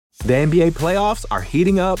The NBA playoffs are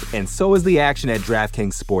heating up, and so is the action at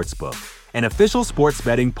DraftKings Sportsbook, an official sports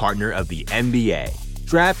betting partner of the NBA.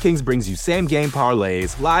 DraftKings brings you same-game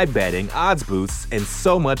parlays, live betting, odds boosts, and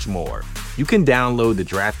so much more. You can download the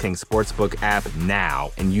DraftKings Sportsbook app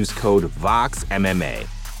now and use code VOXMMA.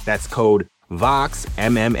 That's code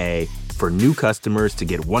VOXMMA for new customers to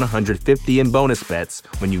get $150 in bonus bets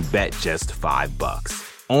when you bet just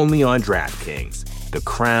 $5. Only on DraftKings. The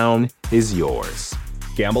crown is yours.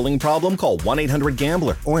 Gambling problem? Call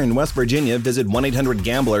 1-800-GAMBLER. Or in West Virginia, visit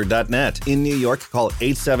 1-800-GAMBLER.net. In New York, call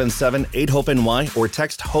 877-8-HOPE-NY or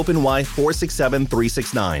text HOPE-NY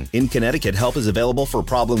 467-369. In Connecticut, help is available for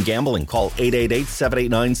problem gambling. Call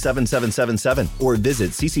 888-789-7777 or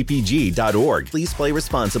visit ccpg.org. Please play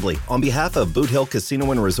responsibly. On behalf of Boot Hill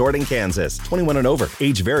Casino and Resort in Kansas, 21 and over.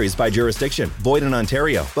 Age varies by jurisdiction. Void in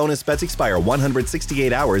Ontario. Bonus bets expire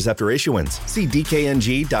 168 hours after issuance. See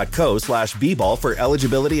dkng.co/bball for eligibility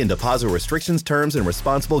and deposit restrictions, terms, and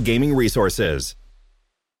responsible gaming resources.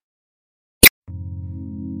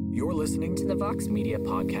 You're listening to the Vox Media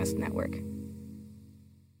Podcast Network.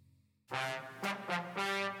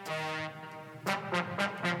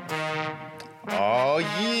 Oh,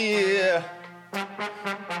 yeah.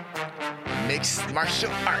 Mixed martial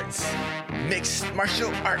arts. Mixed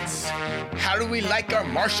martial arts. How do we like our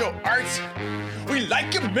martial arts? We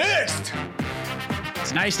like it mixed.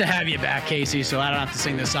 It's nice to have you back, Casey, so I don't have to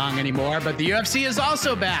sing this song anymore. But the UFC is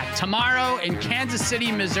also back tomorrow in Kansas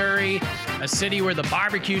City, Missouri, a city where the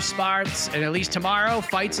barbecue starts. And at least tomorrow,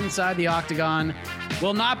 fights inside the octagon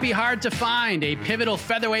will not be hard to find. A pivotal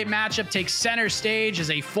featherweight matchup takes center stage as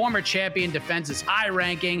a former champion defends his high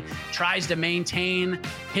ranking, tries to maintain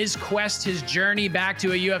his quest, his journey back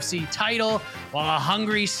to a UFC title, while a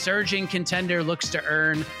hungry, surging contender looks to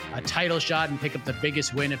earn a title shot and pick up the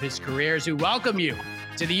biggest win of his career. As we welcome you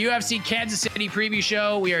to the UFC Kansas City preview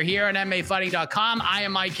show. We are here on MMAfighting.com. I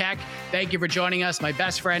am Mike Heck. Thank you for joining us. My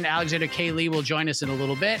best friend, Alexander K. Lee, will join us in a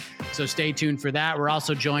little bit, so stay tuned for that. We're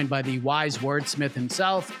also joined by the wise wordsmith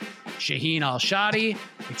himself, Shaheen Al-Shadi.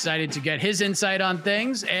 Excited to get his insight on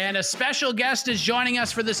things. And a special guest is joining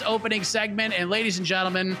us for this opening segment. And ladies and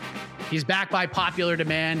gentlemen, he's back by popular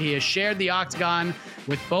demand. He has shared the octagon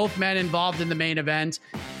with both men involved in the main event.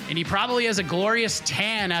 And he probably has a glorious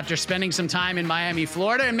tan after spending some time in Miami,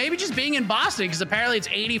 Florida, and maybe just being in Boston, because apparently it's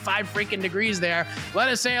 85 freaking degrees there. Let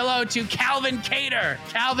us say hello to Calvin Kattar.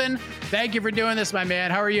 Calvin, thank you for doing this, my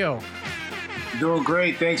man. How are you? Doing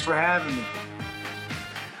great. Thanks for having me.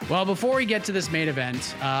 Well, before we get to this main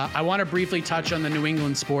event, I want to briefly touch on the New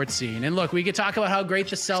England sports scene. And look, we could talk about how great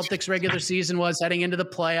the Celtics regular season was heading into the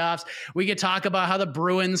playoffs. We could talk about how the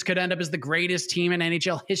Bruins could end up as the greatest team in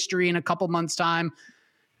NHL history in a couple months' time.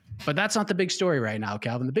 But that's not the big story right now,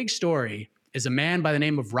 Calvin. The big story is a man by the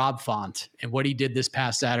name of Rob Font and what he did this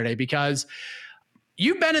past Saturday, because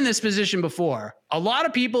you've been in this position before. A lot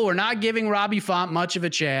of people were not giving Robbie Font much of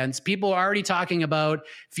a chance. People are already talking about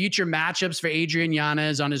future matchups for Adrian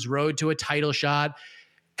Yanez on his road to a title shot,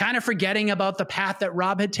 kind of forgetting about the path that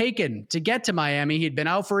Rob had taken to get to Miami. He'd been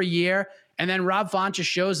out for a year, and then Rob Font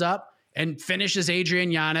just shows up and finishes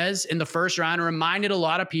Adrian Yanez in the first round and reminded a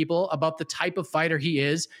lot of people about the type of fighter he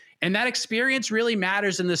is. And that experience really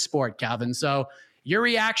matters in this sport, Calvin. So your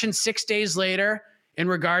reaction 6 days later in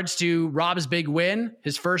regards to Rob's big win,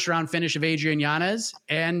 his first round finish of Adrian Yanez,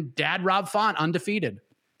 and Dad Rob Font undefeated.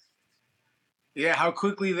 Yeah, how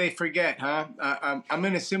quickly they forget, huh? I'm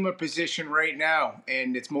in a similar position right now,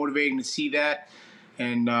 and it's motivating to see that.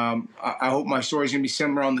 And I hope my story's going to be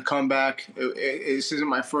similar on the comeback. This isn't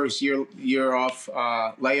my first year off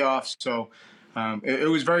layoff, so it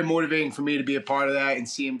was very motivating for me to be a part of that and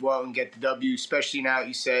see him go out and get the W, especially now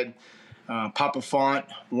you said Papa Font,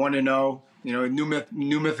 1-0,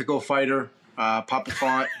 new mythical fighter, Papa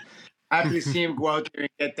Font. Happy to see him go out there and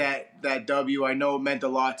get that W. I know it meant a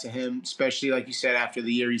lot to him, especially like you said, after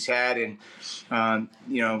the year he's had and,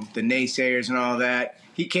 the naysayers and all that.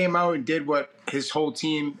 He came out and did what his whole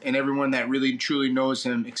team and everyone that really truly knows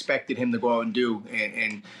him expected him to go out and do.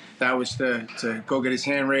 And that was to go get his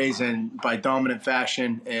hand raised and by dominant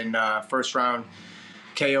fashion in first round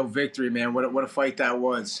KO victory, man. What a fight that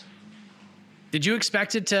was. Did you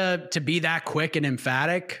expect it to be that quick and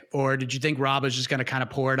emphatic, or did you think Rob was just going to kind of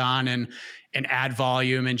pour it on and add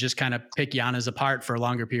volume and just kind of pick Yanez apart for a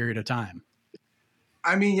longer period of time?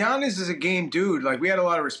 I mean, Yanez is a game dude. Like, we had a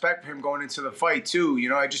lot of respect for him going into the fight, too.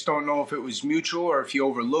 I just don't know if it was mutual or if he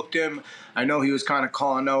overlooked him. I know he was kind of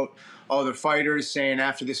calling out other fighters, saying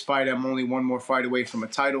after this fight, I'm only one more fight away from a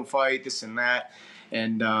title fight, this and that.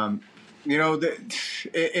 And,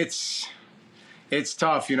 it's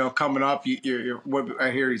tough, coming up. What I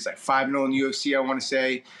hear he's like 5-0 in the UFC, I want to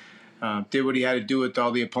say. Did what he had to do with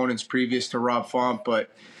all the opponents previous to Rob Font, but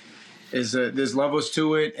there's levels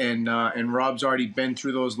to it, and Rob's already been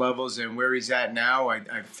through those levels, and where he's at now,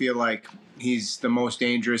 I feel like he's the most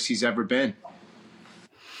dangerous he's ever been.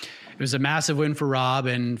 It was a massive win for Rob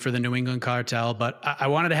and for the New England Cartel, but I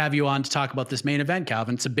wanted to have you on to talk about this main event,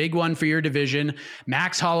 Calvin. It's a big one for your division.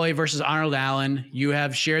 Max Holloway versus Arnold Allen. You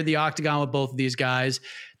have shared the octagon with both of these guys.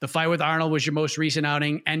 The fight with Arnold was your most recent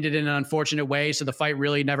outing, ended in an unfortunate way, so the fight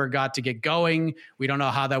really never got to get going. We don't know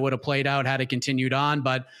how that would have played out had it continued on,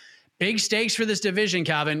 but big stakes for this division,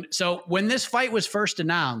 Calvin. So when this fight was first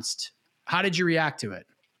announced, how did you react to it?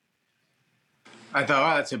 I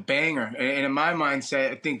thought, that's a banger. And in my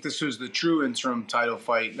mindset, I think this was the true interim title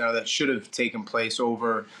fight that should have taken place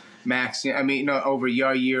over over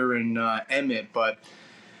Yair and Emmett. But,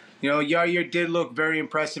 Yair did look very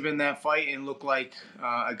impressive in that fight and looked like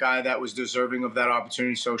a guy that was deserving of that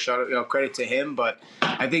opportunity. So credit to him. But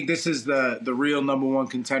I think this is the real number one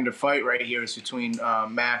contender fight right here. It's between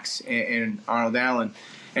Max and Arnold Allen.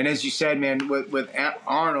 And as you said, man, with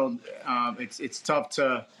Arnold, it's tough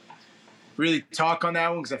to really talk on that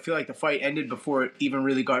one because I feel like the fight ended before it even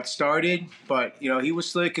really got started. But, he was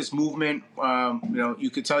slick. His movement, you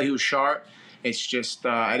could tell he was sharp. It's just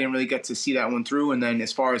I didn't really get to see that one through. And then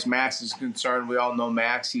as far as Max is concerned, we all know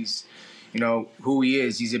Max. He's, who he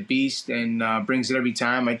is. He's a beast and brings it every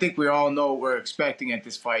time. I think we all know what we're expecting at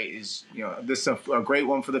this fight is, this is a great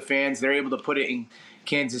one for the fans. They're able to put it in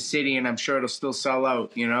Kansas City, and I'm sure it'll still sell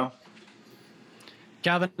out,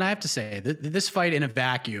 Calvin, I have to say, this fight in a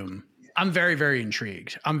vacuum, I'm very, very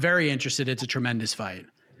intrigued. I'm very interested. It's a tremendous fight.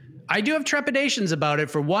 I do have trepidations about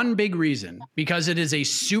it for one big reason, because it is a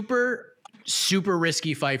super, super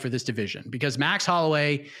risky fight for this division. Because Max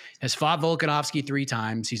Holloway has fought Volkanovski 3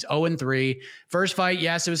 times. He's 0-3. First fight,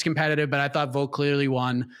 yes, it was competitive, but I thought Volk clearly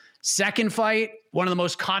won. Second fight, one of the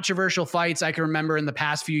most controversial fights I can remember in the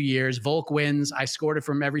past few years. Volk wins. I scored it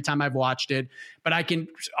from every time I've watched it, but I can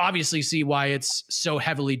obviously see why it's so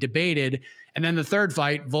heavily debated. And then the third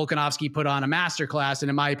fight, Volkanovski put on a masterclass, and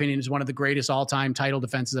in my opinion, is one of the greatest all-time title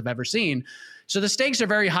defenses I've ever seen. So the stakes are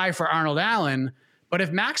very high for Arnold Allen. But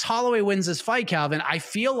if Max Holloway wins this fight, Calvin, I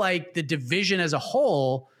feel like the division as a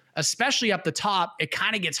whole, especially up the top, it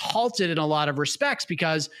kind of gets halted in a lot of respects,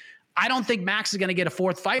 because I don't think Max is going to get a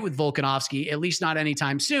fourth fight with Volkanovski, at least not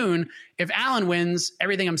anytime soon. If Allen wins,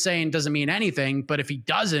 everything I'm saying doesn't mean anything. But if he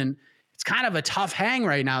doesn't, it's kind of a tough hang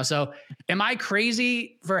right now. So am I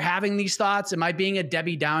crazy for having these thoughts? Am I being a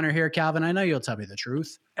Debbie Downer here, Calvin? I know you'll tell me the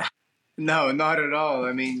truth. No, not at all.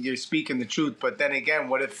 I mean, you're speaking the truth. But then again,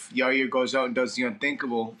 what if Yair goes out and does the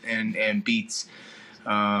unthinkable and beats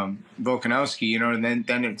Volkanovski, and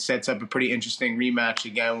then it sets up a pretty interesting rematch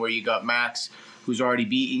again, where you got Max, who's already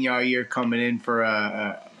beaten Yair, coming in for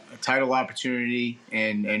a title opportunity,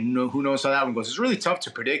 and who knows how that one goes. It's really tough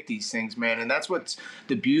to predict these things, man, and that's what's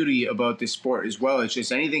the beauty about this sport as well. It's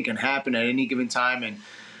just anything can happen at any given time,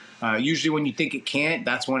 and usually when you think it can't,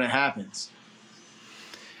 that's when it happens.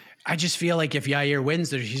 I just feel like if Yair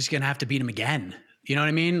wins, he's just going to have to beat him again. You know what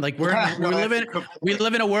I mean? Like we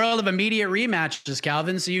live in a world of immediate rematches,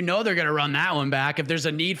 Calvin. So they're going to run that one back. If there's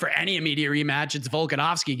a need for any immediate rematch, it's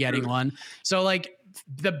Volkanovski getting one. So like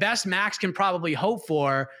the best Max can probably hope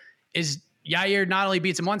for is Yair not only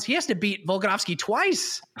beats him once, he has to beat Volkanovski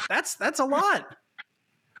twice. That's a lot.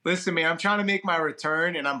 Listen, man, I'm trying to make my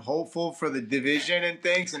return, and I'm hopeful for the division and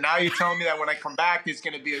things. And now you're telling me that when I come back, there's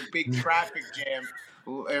going to be a big traffic jam.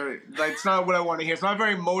 That's not what I want to hear. It's not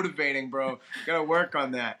very motivating, bro. Got to work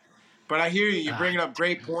on that. But I hear you. You're bringing up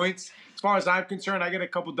great points. As far as I'm concerned, I got a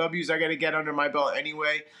couple W's I got to get under my belt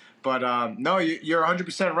anyway. But no, you're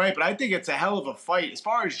 100% right. But I think it's a hell of a fight. As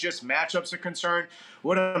far as just matchups are concerned,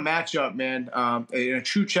 what a matchup, man. A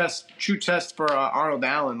true test for Arnold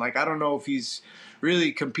Allen. Like, I don't know if he's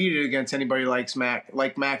really competed against anybody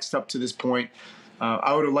like Max up to this point.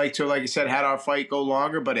 I would have liked to, like I said, had our fight go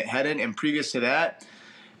longer, but it hadn't. And previous to that,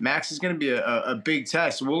 Max is going to be a big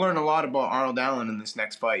test. We'll learn a lot about Arnold Allen in this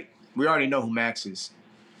next fight. We already know who Max is.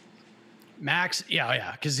 Max,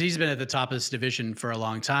 yeah, because he's been at the top of this division for a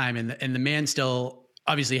long time, and the man still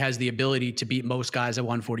obviously has the ability to beat most guys at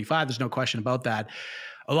 145. There's no question about that.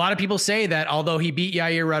 A lot of people say that although he beat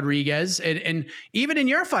Yair Rodriguez, and even in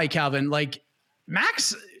your fight, Calvin, like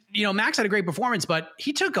Max had a great performance, but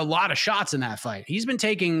he took a lot of shots in that fight. He's been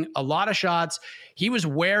taking a lot of shots. He was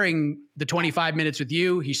wearing the 25 minutes with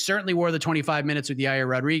you. He certainly wore the 25 minutes with Yair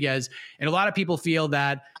Rodriguez. And a lot of people feel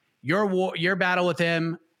that your battle with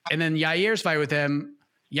him and then Yair's fight with him,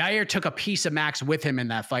 Yair took a piece of Max with him in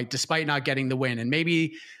that fight, despite not getting the win. And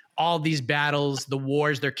maybe all these battles, the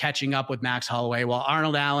wars, they're catching up with Max Holloway, while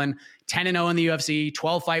Arnold Allen, 10-0 in the UFC,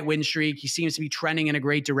 12-fight win streak. He seems to be trending in a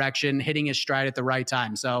great direction, hitting his stride at the right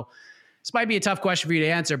time. So this might be a tough question for you to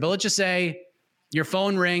answer, but let's just say your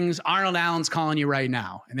phone rings, Arnold Allen's calling you right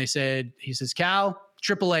now. And he says, Cal,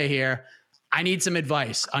 AAA here. I need some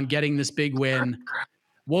advice on getting this big win.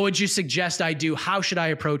 What would you suggest I do? How should I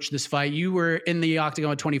approach this fight? You were in the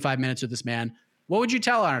octagon 25 minutes with this man. What would you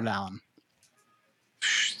tell Arnold Allen?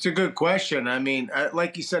 It's a good question. I mean,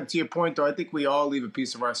 like you said, to your point, though, I think we all leave a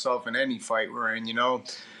piece of ourselves in any fight we're in,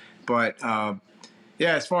 But,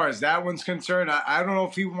 yeah, as far as that one's concerned, I don't know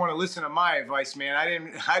if people want to listen to my advice, man.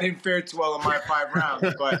 I didn't fare too well in my 5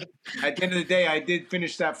 rounds. But at the end of the day, I did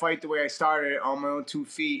finish that fight the way I started it, on my own 2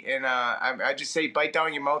 feet. And I just say bite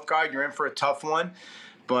down your mouth guard. You're in for a tough one.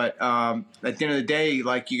 But at the end of the day,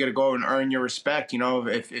 like, you got to go and earn your respect.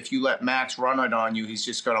 If you let Max run it on you, he's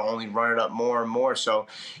just going to only run it up more and more. So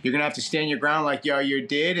you're going to have to stand your ground like Yair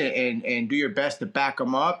did and do your best to back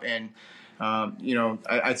him up. And,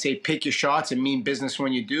 I'd say pick your shots and mean business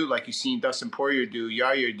when you do, like you've seen Dustin Poirier do,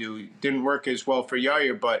 Yair do. Didn't work as well for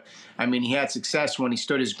Yair, but, I mean, he had success when he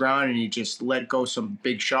stood his ground and he just let go some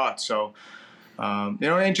big shots. So,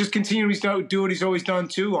 and just continue to do what he's always done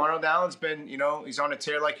too. Arnold Allen's been, he's on a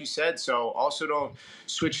tear like you said. So also don't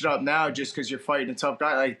switch it up now just because you're fighting a tough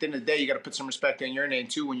guy. Like, at the end of the day, you got to put some respect in your name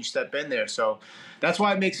too when you step in there. So that's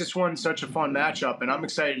why it makes this one such a fun matchup, and I'm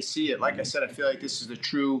excited to see it. Like I said, I feel like this is a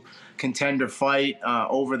true contender fight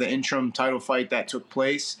over the interim title fight that took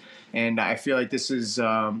place, and I feel like this is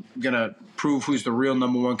gonna prove who's the real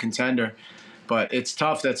number 1 contender. But it's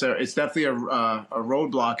tough. It's definitely a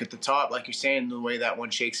roadblock at the top, like you're saying, the way that one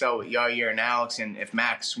shakes out with Yair and Alex. And if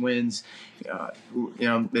Max wins,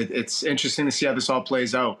 it's interesting to see how this all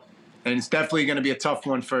plays out. And it's definitely going to be a tough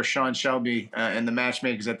one for Sean Shelby and the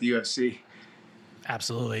matchmakers at the UFC.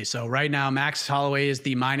 Absolutely. So right now, Max Holloway is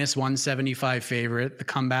the minus 175 favorite. The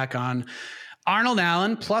comeback on Arnold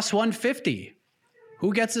Allen, plus 150.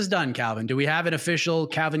 Who gets this done, Calvin? Do we have an official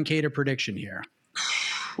Calvin Kattar prediction here?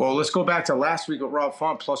 Well, let's go back to last week with Rob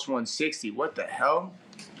Font, plus 160. What the hell?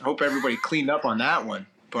 I hope everybody cleaned up on that one.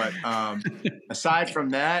 But aside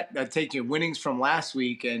from that, I'd take your winnings from last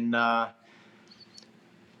week. And, do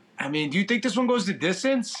you think this one goes the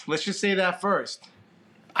distance? Let's just say that first.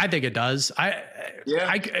 I think it does.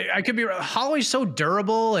 I could be. Holloway's so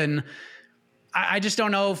durable, and I just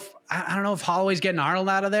don't know if Holloway's getting Arnold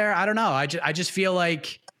out of there. I don't know. I just feel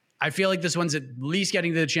like this one's at least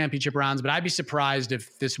getting to the championship rounds, but I'd be surprised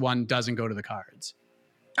if this one doesn't go to the cards.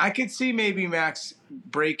 I could see maybe Max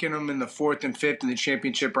breaking them in the 4th and 5th in the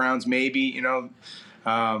championship rounds. Maybe, I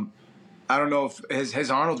don't know if has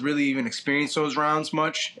Arnold really even experienced those rounds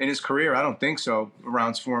much in his career. I don't think so.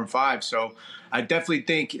 Rounds 4 and 5. So I definitely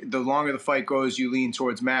think the longer the fight goes, you lean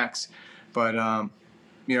towards Max. But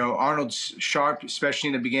Arnold's sharp, especially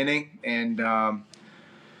in the beginning, and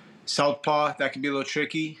southpaw, that can be a little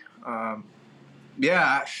tricky.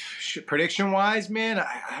 Prediction-wise, man,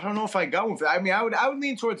 I don't know if I got one for that. I would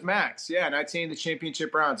lean towards Max, yeah, and I'd say in the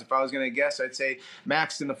championship rounds. If I was going to guess, I'd say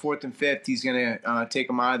Max in the 4th and 5th. He's going to take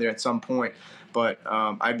him out of there at some point. But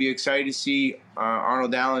I'd be excited to see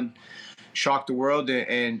Arnold Allen shock the world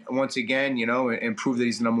and once again, and prove that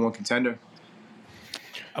he's the number 1 contender.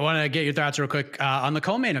 I want to get your thoughts real quick on the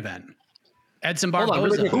co-main event. Edson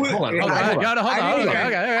Barboza. Hold on.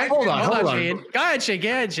 Go ahead,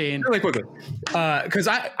 Shane. Really quickly. Because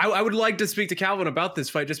I would like to speak to Calvin about this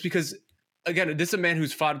fight, just because, again, this is a man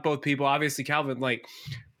who's fought both people. Obviously, Calvin,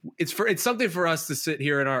 it's something for us to sit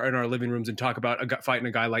here in our living rooms and talk about fighting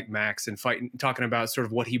a guy like Max and talking about sort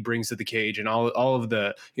of what he brings to the cage and all of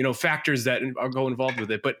the factors that go involved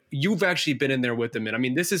with it. But you've actually been in there with him,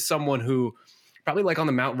 and this is someone who probably like on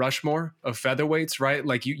the Mount Rushmore of featherweights, right?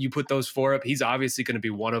 Like you put those 4 up, he's obviously going to be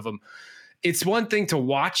one of them. It's one thing to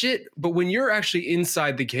watch it, but when you're actually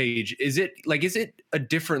inside the cage, is it a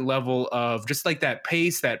different level of just like that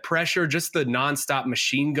pace, that pressure, just the nonstop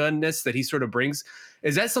machine gunness that he sort of brings?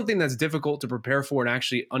 Is that something that's difficult to prepare for and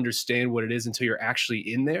actually understand what it is until you're actually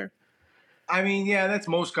in there? Yeah, that's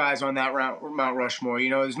most guys on that Mount Rushmore.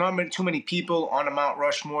 There's not too many people on a Mount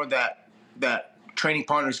Rushmore that training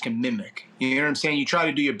partners can mimic. You know what I'm saying? You try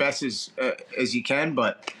to do your best as you can,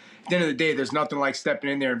 but at the end of the day, there's nothing like stepping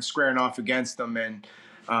in there and squaring off against them. And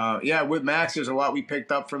with Max, there's a lot we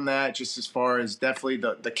picked up from that, just as far as definitely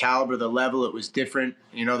the caliber, the level. It was different.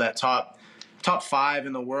 That top 5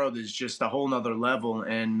 in the world is just a whole nother level.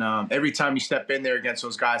 And every time you step in there against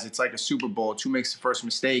those guys, it's like a Super Bowl. It's who makes the first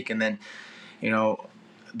mistake, and then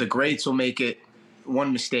the greats will make it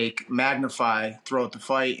one mistake, magnify throughout the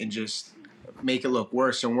fight, and just make it look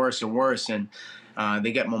worse and worse and worse. And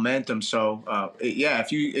they get momentum. So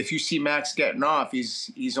if you see Max getting off,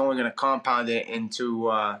 he's only going to compound it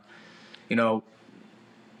into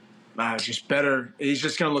just better. He's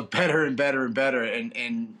just going to look better and better and better,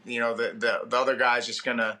 and the other guy's just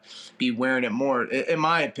going to be wearing it more. In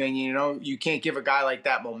my opinion, you can't give a guy like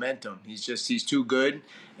that momentum. He's too good,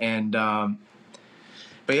 and.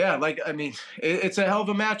 But yeah, it's a hell of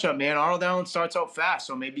a matchup, man. Arnold Allen starts out fast,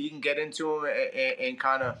 so maybe you can get into him and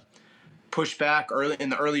kind of push back early in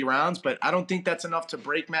the early rounds. But I don't think that's enough to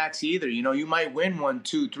break Max either. You might win 1,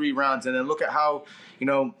 2, 3 rounds, and then look at how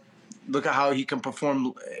he can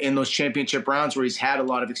perform in those championship rounds where he's had a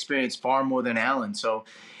lot of experience, far more than Allen. So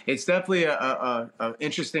it's definitely a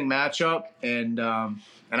interesting matchup, and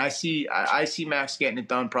I see Max getting it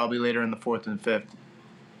done probably later in the 4th and 5th.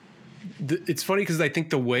 It's funny because I think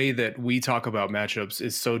the way that we talk about matchups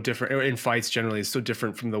is so different, or in fights generally, is so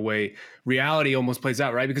different from the way reality almost plays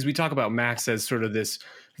out, right? Because we talk about Max as sort of this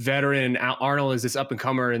veteran, Arnold is this up and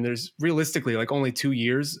comer, and there's realistically like only 2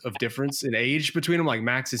 years of difference in age between them. Like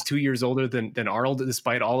Max is 2 years older than Arnold,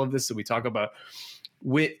 despite all of this. So we talk about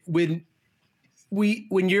when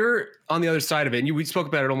you're on the other side of it, and we spoke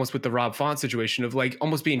about it almost with the Rob Font situation of like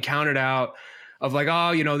almost being counted out. Of like,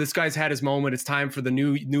 this guy's had his moment. It's time for the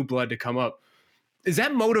new blood to come up. Is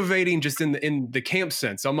that motivating just in the camp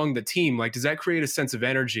sense among the team? Like, does that create a sense of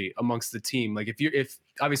energy amongst the team? Like if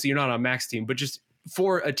obviously you're not on Max team, but just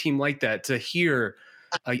for a team like that to hear,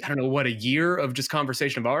 I don't know what, a year of just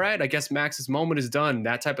conversation of, all right, I guess Max's moment is done,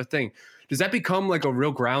 that type of thing. Does that become like a real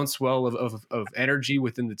groundswell of energy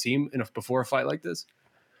within the team before a fight like this?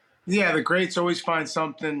 Yeah, the greats always find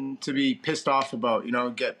something to be pissed off about,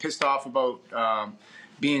 get pissed off about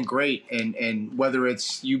being great, and whether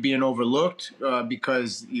it's you being overlooked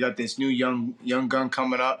because you got this new young gun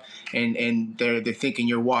coming up, and they're thinking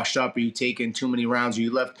you're washed up, or you taking too many rounds, or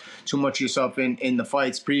you left too much of yourself in the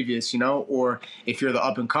fights previous, or if you're the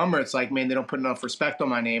up and comer, it's like, man, they don't put enough respect on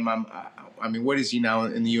my name. I mean, what is he now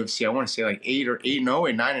in the UFC? I want to say like 8-0 or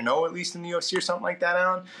 9-0 at least in the UFC or something like that,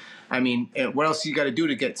 Alan. I mean, what else you got to do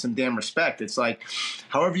to get some damn respect? It's like,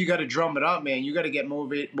 however you got to drum it up, man, you got to get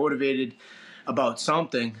motivated about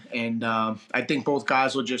something. And I think both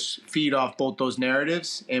guys will just feed off both those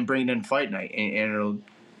narratives and bring it in fight night. And it'll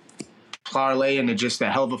parlay into just a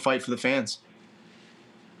hell of a fight for the fans.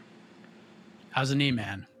 How's the knee,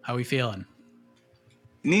 man? How we feeling?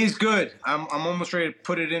 Knee's good. I'm almost ready to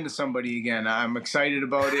put it into somebody again. I'm excited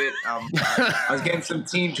about it. I was getting some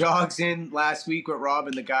team jogs in last week with Rob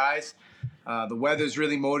and the guys. The weather's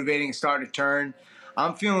really motivating and starting to turn.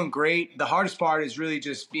 I'm feeling great. The hardest part is really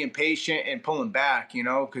just being patient and pulling back,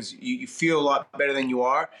 because you feel a lot better than you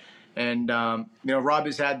are. And, Rob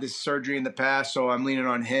has had this surgery in the past, so I'm leaning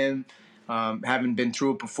on him, having been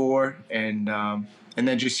through it before. And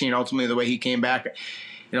then just seeing ultimately the way he came back.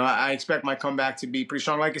 I expect my comeback to be pretty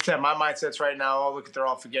strong. Like I said, my mindset's right now, oh, look, they're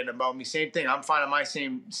all forgetting about me. Same thing. I'm finding my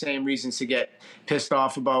same reasons to get pissed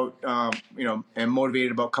off about, and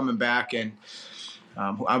motivated about coming back. And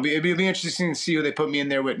it'll be interesting to see who they put me in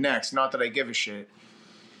there with next. Not that I give a shit.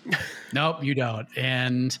 Nope, you don't.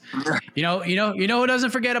 And you know who doesn't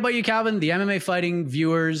forget about you, Calvin? The MMA fighting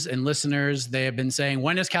viewers and listeners. They have been saying,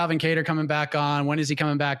 when is Calvin Kattar coming back on? When is he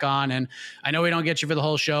coming back on? And I know we don't get you for the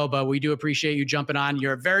whole show, but we do appreciate you jumping on.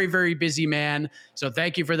 You're a very, very busy man. So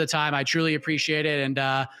thank you for the time. I truly appreciate it.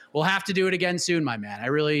 And we'll have to do it again soon, my man. I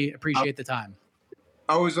really appreciate the time.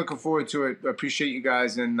 Always looking forward to it. I appreciate you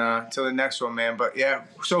guys, and till the next one, man. But yeah,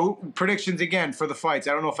 so predictions again for the fights.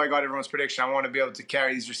 I don't know if I got everyone's prediction. I want to be able to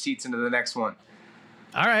carry these receipts into the next one.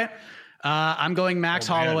 All right. I'm going Max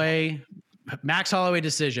Holloway. Max Holloway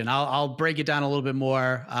decision. I'll break it down a little bit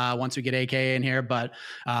more once we get AK in here, but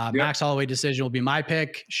Max Holloway decision will be my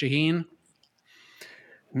pick. Shaheen?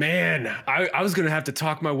 Man, I was going to have to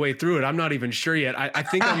talk my way through it. I'm not even sure yet. I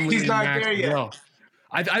think I'm leaning Max as well.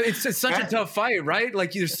 It's such a tough fight, right?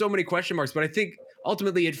 Like there's so many question marks, but I think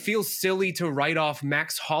ultimately it feels silly to write off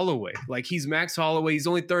Max Holloway. Like he's Max Holloway. He's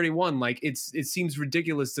only 31. Like it seems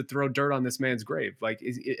ridiculous to throw dirt on this man's grave. Like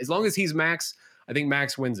as long as he's Max, I think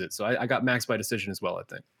Max wins it. So I got Max by decision as well, I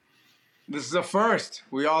think. This is a first.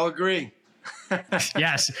 We all agree.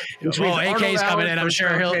 Yes. Well, AK's coming in. I'm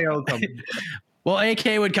sure he'll come. Well,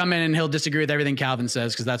 AK would come in and he'll disagree with everything Calvin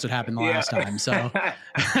says because that's what happened the last time. So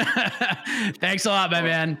thanks a lot, my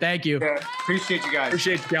man. Thank you. Yeah, appreciate you guys.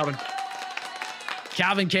 Appreciate you, Calvin.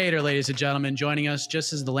 Calvin Kattar, ladies and gentlemen, joining us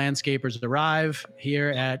just as the landscapers arrive here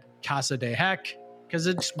at Casa de Heck. Because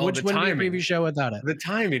which wouldn't be a preview show without it. The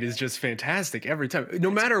timing is just fantastic every time. No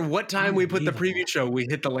matter what time we put the preview show, we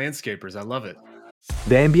hit the landscapers. I love it.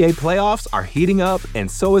 The NBA playoffs are heating up, and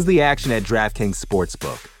so is the action at DraftKings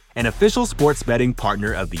Sportsbook, an official sports betting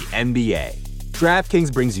partner of the NBA.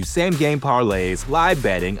 DraftKings brings you same-game parlays, live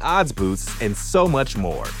betting, odds boosts, and so much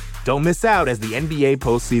more. Don't miss out as the NBA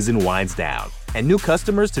postseason winds down. And new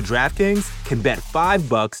customers to DraftKings can bet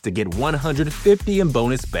 $5 to get $150 in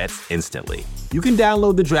bonus bets instantly. You can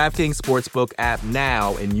download the DraftKings Sportsbook app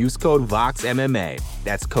now and use code VOXMMA.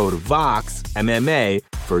 That's code VOXMMA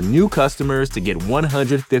for new customers to get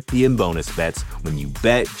 $150 in bonus bets when you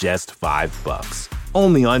bet just $5.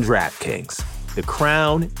 Only on DraftKings. The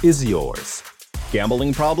crown is yours.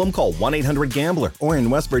 Gambling problem? Call 1-800-GAMBLER. Or in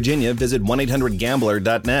West Virginia, visit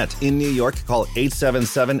 1-800-GAMBLER.net. In New York, call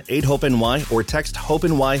 877-8-HOPE-NY or text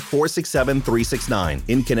HOPE-NY 467-369.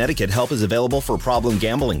 In Connecticut, help is available for problem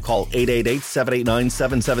gambling. Call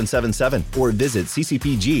 888-789-7777 or visit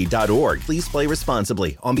ccpg.org. Please play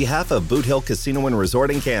responsibly. On behalf of Boot Hill Casino and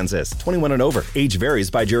Resort in Kansas, 21 and over. Age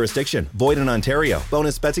varies by jurisdiction. Void in Ontario.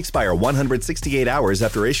 Bonus bets expire 168 hours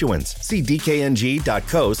after issuance. See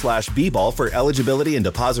dkng.co/bball for eligibility and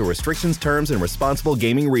deposit restrictions, terms, and responsible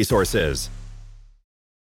gaming resources.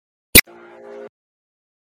 They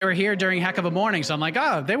were here during Heck of a Morning, so I'm like,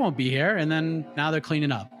 oh, they won't be here. And then now they're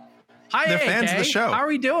cleaning up. Hi, they're fans of the show. How are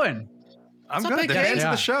we doing? I'm good. They're fans of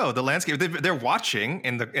the show. The landscape. They're watching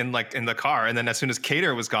in the car, and then as soon as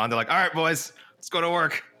Kattar was gone, they're like, all right, boys, let's go to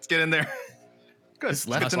work. Let's get in there. Good. This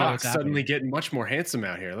left block suddenly getting much more handsome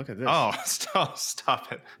out here. Look at this. Oh,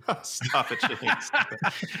 stop it. Stop it, James.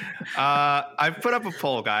 I put up a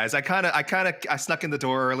poll, guys. I snuck in the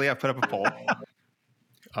door early. I put up a poll.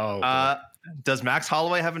 Does Max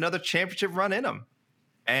Holloway have another championship run in him?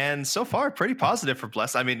 And so far, pretty positive for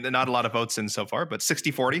Bless. I mean, not a lot of votes in so far, but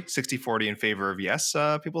 60-40 in favor of yes.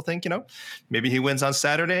 People think, maybe he wins on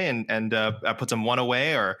Saturday and puts him one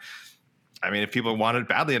away, or I mean, if people want it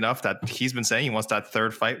badly enough that he's been saying he wants that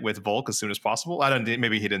third fight with Volk as soon as possible.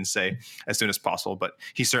 Maybe he didn't say as soon as possible, but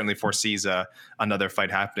he certainly foresees another fight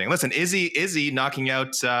happening. Listen, Izzy knocking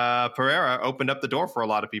out Pereira opened up the door for a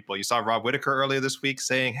lot of people. You saw Rob Whittaker earlier this week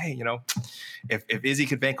saying, hey, if Izzy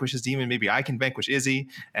could vanquish his demon, maybe I can vanquish Izzy.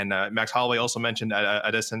 And Max Holloway also mentioned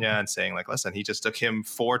Adesanya and saying, like, listen, he just took him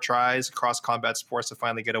 4 tries across combat sports to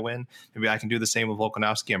finally get a win. Maybe I can do the same with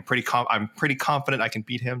Volkanovski. I'm pretty confident I can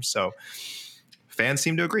beat him. So fans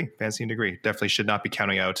seem to agree. Definitely should not be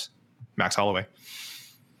counting out Max Holloway.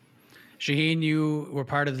 Shaheen, you were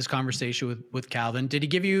part of this conversation with Calvin. Did he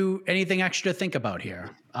give you anything extra to think about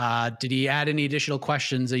here? Did he add any additional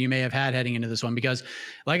questions that you may have had heading into this one? Because,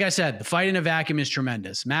 like I said, the fight in a vacuum is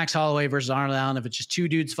tremendous. Max Holloway versus Arnold Allen, if it's just 2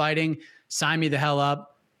 dudes fighting, sign me the hell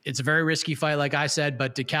up. It's a very risky fight, like I said,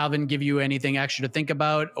 but did Calvin give you anything extra to think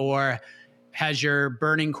about, or has your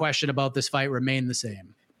burning question about this fight remained the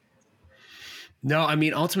same? No, I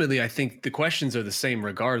mean, ultimately, I think the questions are the same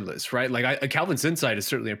regardless, right? Like, Calvin's insight is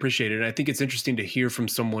certainly appreciated. And I think it's interesting to hear from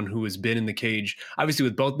someone who has been in the cage, obviously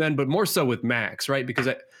with both men, but more so with Max, right? Because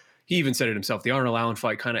he even said it himself. The Arnold Allen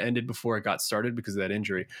fight kind of ended before it got started because of that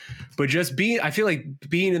injury. But I feel like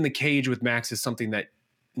being in the cage with Max is something that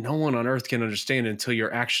no one on earth can understand until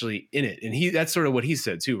you're actually in it. And that's sort of what he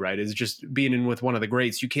said too, right? Is just being in with one of the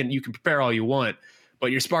greats. You can prepare all you want,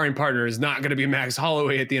 but your sparring partner is not going to be Max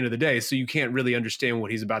Holloway at the end of the day. So you can't really understand what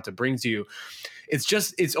he's about to bring to you.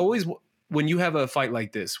 It's always when you have a fight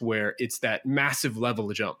like this, where it's that massive level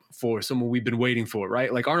jump for someone we've been waiting for,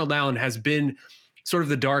 right? Like Arnold Allen has been sort of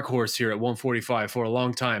the dark horse here at 145 for a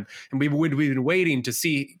long time. And we've been waiting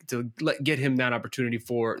to get him that opportunity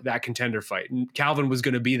for that contender fight. And Calvin was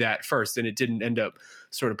going to be that first, and it didn't end up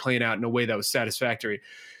sort of playing out in a way that was satisfactory.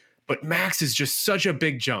 But Max is just such a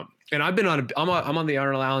big jump. And I've been I'm on the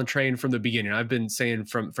Arnold Allen train from the beginning. I've been saying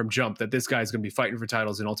from jump that this guy's going to be fighting for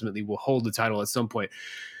titles and ultimately will hold the title at some point.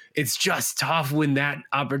 It's just tough when that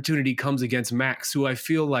opportunity comes against Max, who I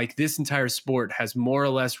feel like this entire sport has more or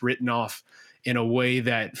less written off in a way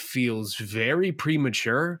that feels very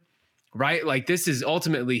premature, right? Like this is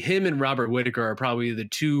ultimately him and Robert Whittaker are probably the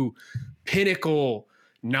 2 pinnacle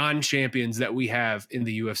non-champions that we have in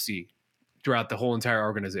the UFC throughout the whole entire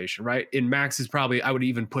organization, right? And Max is probably, I would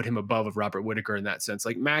even put him above of Robert Whittaker in that sense.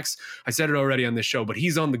 Like Max, I said it already on this show, but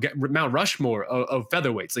he's on the Mount Rushmore of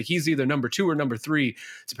featherweights. Like he's either number 2 or number 3,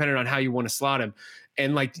 depending on how you want to slot him.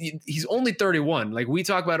 And like, he's only 31. Like we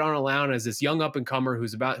talk about Arnold Allen as this young up and comer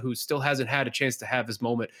who still hasn't had a chance to have his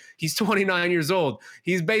moment. He's 29 years old.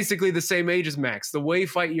 He's basically the same age as Max. The way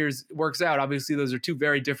fight years works out, obviously those are 2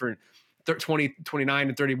 very different, 29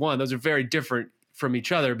 and 31. Those are very different from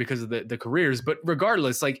each other because of the careers, but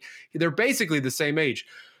regardless, like they're basically the same age.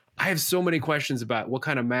 I have so many questions about what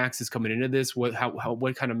kind of Max is coming into this, what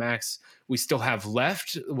kind of Max we still have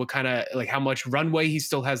left, what kind of, like how much runway he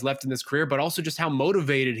still has left in this career, but also just how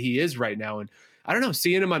motivated he is right now. And I don't know,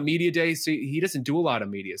 seeing him on media day, he doesn't do a lot of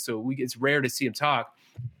media, so it's rare to see him talk.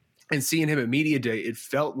 And seeing him at media day, it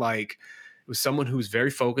felt like it was someone who was very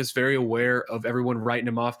focused, very aware of everyone writing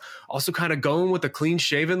him off. Also kind of going with a clean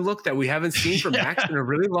shaven look that we haven't seen from Max in a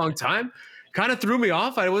really long time. Kind of threw me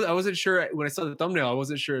off. I wasn't sure when I saw the thumbnail. I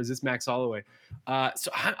wasn't sure, is this Max Holloway?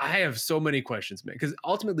 So I have so many questions, man, because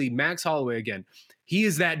ultimately Max Holloway, again, he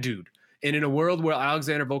is that dude. And in a world where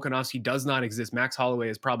Alexander Volkanovski does not exist, Max Holloway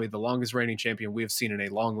is probably the longest reigning champion we have seen in a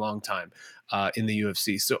long, long time in the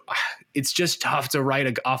UFC. So it's just tough to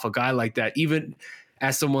write off a guy like that, even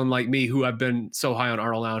as someone like me who I've been so high on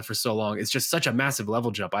Arnold Allen for so long. It's just such a massive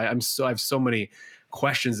level jump. I have so many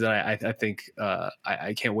questions that I think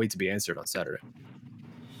I can't wait to be answered on Saturday.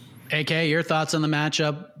 AK, your thoughts on the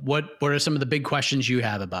matchup? What are some of the big questions you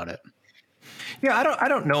have about it? Yeah, I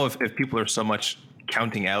don't know if people are so much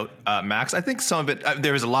counting out Max. I think some of it,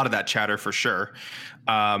 there is a lot of that chatter for sure.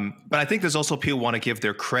 But I think there's also people want to give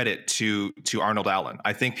their credit to Arnold Allen.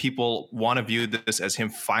 I think people want to view this as him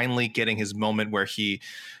finally getting his moment where he,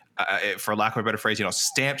 for lack of a better phrase,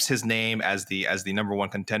 stamps his name as the number one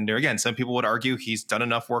contender. Again, some people would argue he's done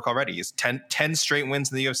enough work already. He's 10 straight wins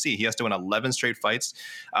in the UFC. He has to win 11 straight fights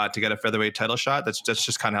to get a featherweight title shot. That's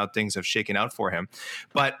just kind of how things have shaken out for him.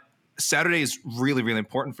 But Saturday is really, really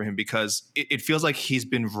important for him because it feels like he's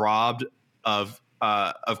been robbed of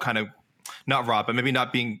kind of, not robbed, but maybe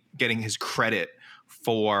not getting his credit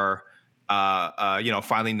for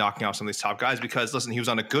finally knocking out some of these top guys. Because listen, he was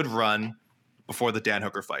on a good run before the Dan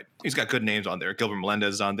Hooker fight. He's got good names on there. Gilbert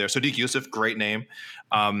Melendez is on there. Sodiq Yusuff, great name.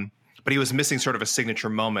 But he was missing sort of a signature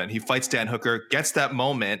moment. He fights Dan Hooker, gets that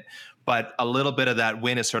moment, but a little bit of that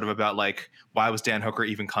win is sort of about like, why was Dan Hooker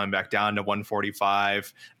even coming back down to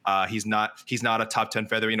 145? He's not a top 10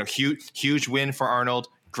 feather. Huge win for Arnold.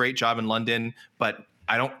 Great job in London, but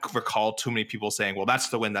I don't recall too many people saying, well, that's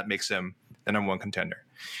the win that makes him the number one contender.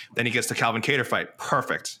 Then he gets the Calvin Kattar fight.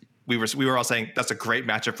 Perfect. We were all saying that's a great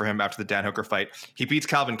matchup for him after the Dan Hooker fight. He beats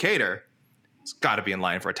Calvin Kattar. It's got to be in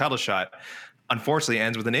line for a title shot. Unfortunately,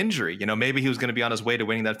 ends with an injury. Maybe he was going to be on his way to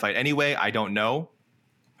winning that fight anyway. I don't know.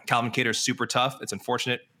 Calvin Kattar is super tough. It's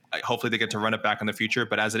unfortunate. Hopefully they get to run it back in the future.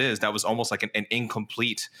 But as it is, that was almost like an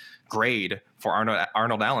incomplete grade for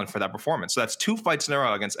Arnold Allen for that performance. So that's 2 fights in a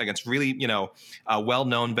row against really,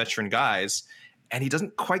 well-known veteran guys. And he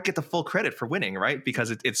doesn't quite get the full credit for winning, right?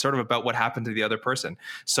 Because it's sort of about what happened to the other person.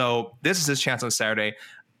 So this is his chance on Saturday.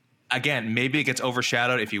 Again, maybe it gets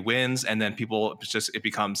overshadowed if he wins, and then it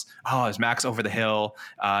becomes, oh, is Max over the hill?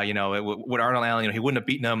 With Arnold Allen, he wouldn't have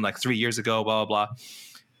beaten him like 3 years ago, blah, blah, blah.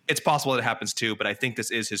 It's possible it happens too, but I think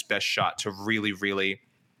this is his best shot to really, really,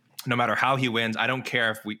 no matter how he wins, I don't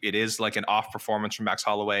care if it is like an off performance from Max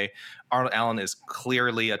Holloway. Arnold Allen is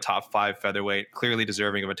clearly a top 5 featherweight, clearly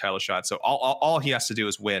deserving of a title shot. So all he has to do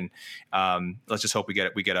is win. Let's just hope we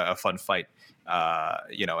get a fun fight.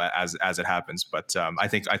 As it happens. But I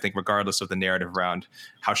think regardless of the narrative around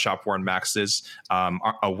how shop-worn Max is,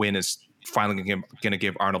 a win is finally going to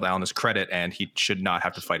give Arnold Allen his credit, and he should not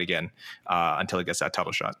have to fight again until he gets that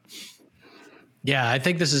title shot. Yeah, I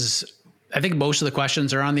think most of the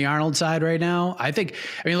questions are on the Arnold side right now.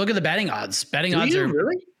 Look at the betting odds. Betting odds are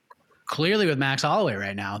really clearly with Max Holloway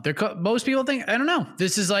right now. Most people think, I don't know.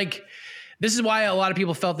 This is why a lot of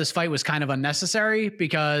people felt this fight was kind of unnecessary,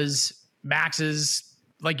 because Max is,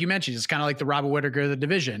 like you mentioned, it's kind of like the Robert Whittaker of the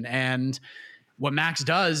division. And what Max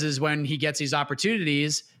does is when he gets these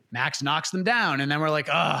opportunities, Max knocks them down. And then we're like,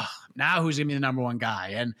 oh, now who's going to be the number one guy?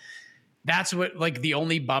 And that's what, like, the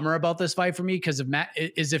only bummer about this fight for me, because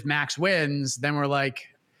if Max wins, then we're like,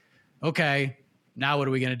 okay, now what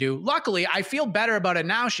are we going to do? Luckily, I feel better about it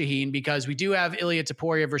now, Shaheen, because we do have Ilia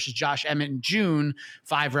Topuria versus Josh Emmett in June,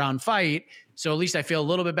 5-round fight. So at least I feel a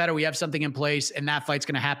little bit better. We have something in place, and that fight's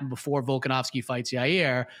going to happen before Volkanovski fights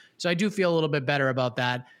Yair. So I do feel a little bit better about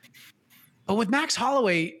that. But with Max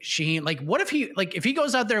Holloway, Shaheen, if he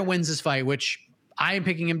goes out there and wins this fight, which I am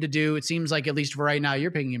picking him to do, it seems like at least for right now,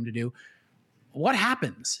 you're picking him to do. What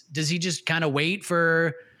happens? Does he just kind of wait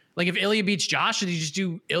for, if Ilia beats Josh, does he just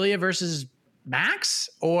do Ilia versus Max?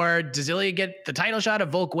 Or does Ilia get the title shot if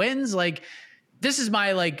Volk wins? This is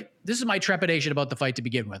my trepidation about the fight to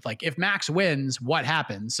begin with. If Max wins, what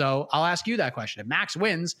happens? So I'll ask you that question. If Max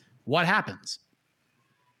wins, what happens?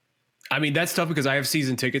 I mean, that's tough because I have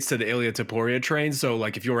season tickets to the Ilia Topuria train. So,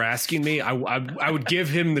 if you were asking me, I would give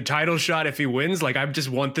him the title shot if he wins. I just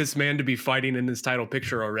want this man to be fighting in this title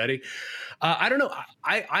picture already. I don't know.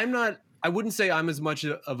 I wouldn't say I'm as much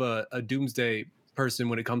of a doomsday person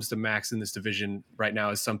when it comes to Max in this division right now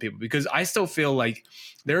as some people, because I still feel like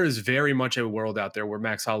there is very much a world out there where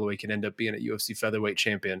Max Holloway can end up being a UFC featherweight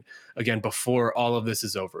champion again before all of this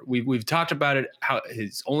is over. We've talked about it, how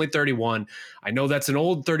he's only 31. I know that's an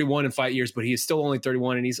old 31 in fight years, but he is still only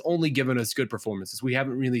 31, and he's only given us good performances. We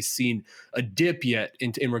haven't really seen a dip yet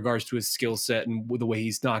in regards to his skill set and the way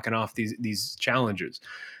he's knocking off these challengers.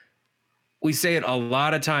 We say it a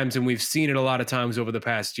lot of times, and we've seen it a lot of times over the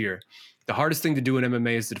past year. The hardest thing to do in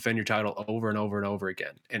MMA is to defend your title over and over and over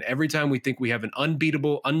again. And every time we think we have an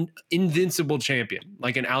unbeatable, invincible champion,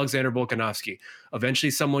 like an Alexander Volkanovski,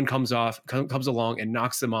 eventually someone comes along and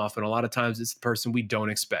knocks them off. And a lot of times it's the person we don't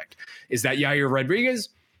expect. Is that Yair Rodriguez?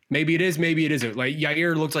 Maybe it is, maybe it isn't. Like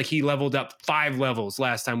Yair looks like he leveled up 5 levels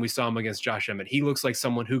last time we saw him against Josh Emmett. He looks like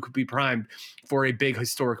someone who could be primed for a big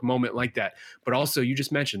historic moment like that. But also, you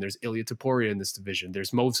just mentioned there's Ilia Topuria in this division.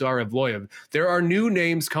 There's Movsar Evloev. There are new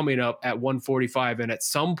names coming up at 145, and at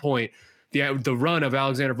some point, the run of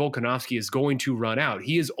Alexander Volkanovski is going to run out.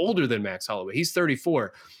 He is older than Max Holloway. He's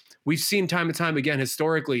 34. We've seen time and time again,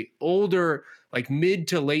 historically, older, like mid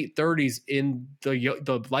to late 30s in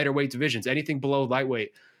the lighter weight divisions, anything below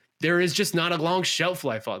lightweight. There is just not a long shelf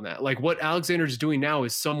life on that. Like what Alexander's doing now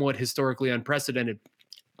is somewhat historically unprecedented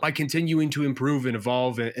by continuing to improve and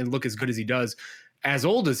evolve and look as good as he does, as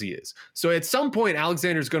old as he is. So at some point,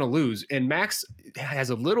 Alexander's going to lose, and Max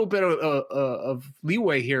has a little bit of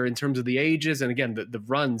leeway here in terms of the ages and again the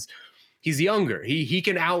runs. He's younger. He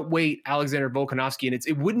can outweight Alexander Volkanovski, and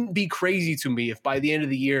it wouldn't be crazy to me if by the end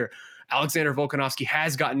of the year, Alexander Volkanovski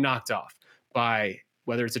has gotten knocked off by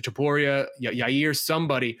whether it's a Topuria, Yair,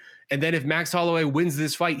 somebody. And then if Max Holloway wins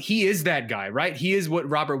this fight, he is that guy, right? He is what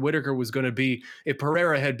Robert Whittaker was going to be if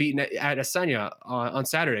Pereira had beaten at Asanya on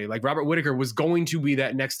Saturday. Like Robert Whittaker was going to be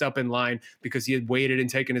that next up in line because he had waited and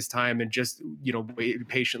taken his time and just, waited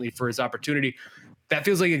patiently for his opportunity. That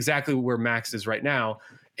feels like exactly where Max is right now.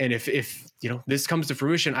 And if this comes to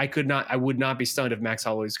fruition, I would not be stunned if Max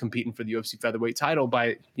Holloway is competing for the UFC featherweight title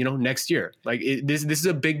by, next year. Like this is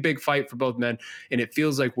a big fight for both men. And it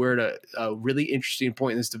feels like we're at a really interesting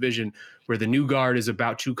point in this division where the new guard is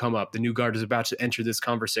about to come up. The new guard is about to enter this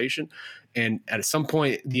conversation. And at some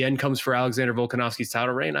point, the end comes for Alexander Volkanovski's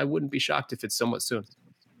title reign. I wouldn't be shocked if it's somewhat soon.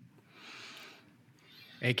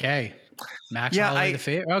 AK. Max Holloway, the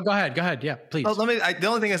favorite. Oh, go ahead. Yeah, please. Well, the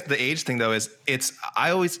only thing is the age thing, though, is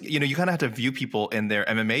I always, you kind of have to view people in their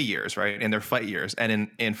MMA years, right? In their fight years.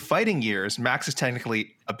 And in fighting years, Max is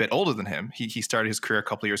technically a bit older than him. He started his career a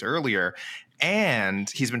couple of years earlier, and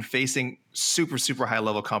he's been facing super, super high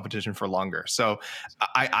level competition for longer. So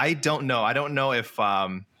I don't know. I don't know if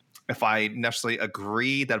I necessarily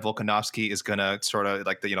agree that Volkanovski is going to sort of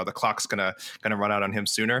like the clock's going to run out on him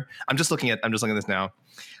sooner. I'm just looking at this now.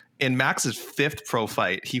 In Max's 5th pro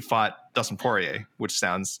fight, he fought Dustin Poirier, which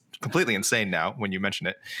sounds completely insane now when you mention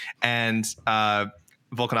it. And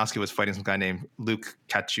Volkanovski was fighting some guy named Luke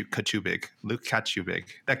Kachubig. Luke Kachubig.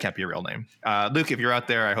 That can't be a real name. Luke, if you're out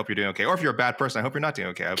there, I hope you're doing okay. Or if you're a bad person, I hope you're not doing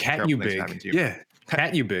okay. Kachubig. Yeah.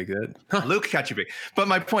 Kachubig. Luke Kachubig. But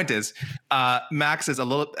my point is, Max is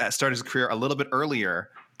started his career a little bit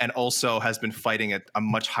earlier, and also has been fighting at a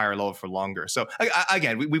much higher level for longer. So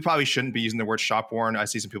again, we probably shouldn't be using the word shop worn. I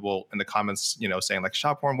see some people in the comments, saying like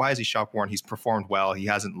shop worn. Why is he shop worn? He's performed well. He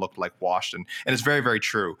hasn't looked like washed, and it's very, very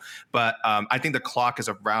true. But I think the clock is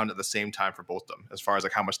around at the same time for both of them, as far as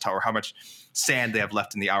like how much sand they have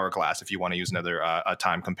left in the hourglass, if you want to use another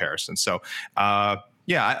time comparison. So I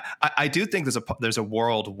do think there's a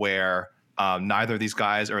world where neither of these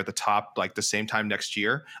guys are at the top like the same time next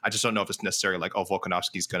year. I just don't know if it's necessarily like,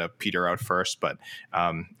 Volkanovski's going to peter out first. But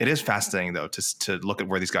it is fascinating, though, to look at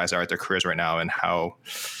where these guys are at their careers right now and how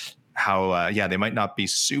they might not be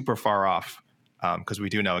super far off. Because we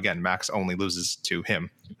do know, again, Max only loses to him.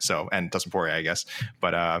 So, and Dustin Poirier, I guess.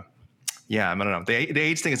 But I don't know. The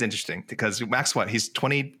age thing is interesting because Max, he's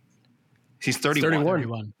 20, he's 31.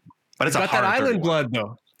 31. But it's got that island blood,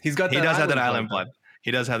 though. He does have that island blood. He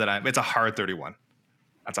does have that. It's a hard 31.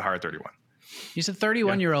 That's a hard 31. He's a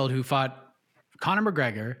 31-year-old who fought Conor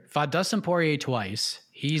McGregor, fought Dustin Poirier twice.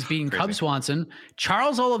 He's beaten Cub Swanson,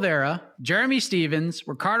 Charles Oliveira, Jeremy Stevens,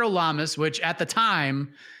 Ricardo Lamas, which at the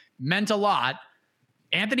time meant a lot,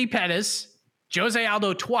 Anthony Pettis, Jose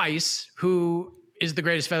Aldo twice, who is the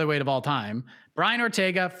greatest featherweight of all time, Brian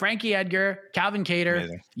Ortega, Frankie Edgar, Calvin Kattar,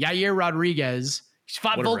 Yair Rodriguez. He's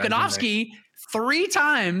fought Volkanovski 3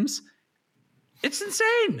 times. It's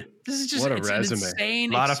insane. This is just an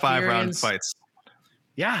insane. A lot experience. of 5-round fights.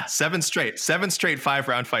 Yeah. 7 straight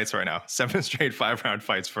 5-round fights right now. 7 straight 5-round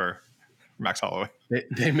fights for Max Holloway.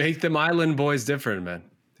 They make them island boys different, man.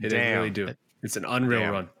 They really do. It's an unreal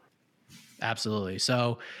run. Absolutely.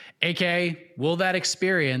 So, AK, will that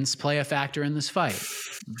experience play a factor in this fight?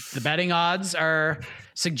 The betting odds are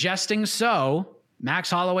suggesting so. Max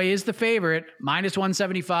Holloway is the favorite, minus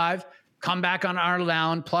 175. Come back on Arnold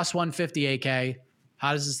Allen, plus 150 AK.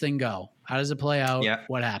 How does this thing go? How does it play out? Yeah.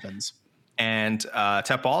 What happens? And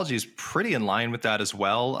Tapology is pretty in line with that as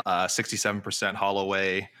well. 67%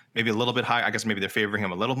 Holloway, maybe a little bit high. I guess maybe they're favoring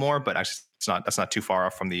him a little more, but actually that's not too far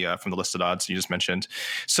off from the listed odds you just mentioned.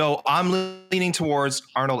 So I'm leaning towards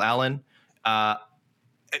Arnold Allen.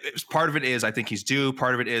 Part of it is I think he's due.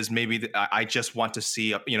 Part of it is maybe I just want to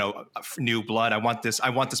see a new blood. I want this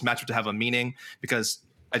matchup to have a meaning because,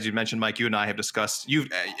 as you mentioned, Mike, you and I have discussed.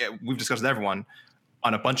 We've discussed with everyone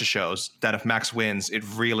on a bunch of shows that if Max wins, it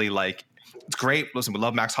really it's great. Listen, we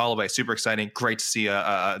love Max Holloway. Super exciting. Great to see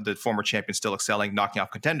the former champion still excelling, knocking off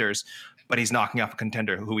contenders. But he's knocking off a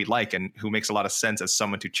contender who we like and who makes a lot of sense as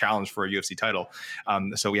someone to challenge for a UFC title.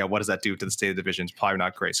 So what does that do to the state of the division? It's probably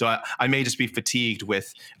not great. So I may just be fatigued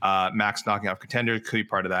with Max knocking off contenders. Could be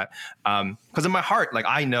part of that. Because in my heart,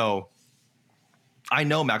 I know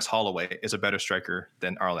Max Holloway is a better striker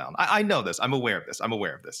than Arnold Allen. I know this. I'm aware of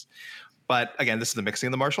this. But again, this is the mixing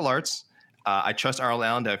of the martial arts. I trust Arnold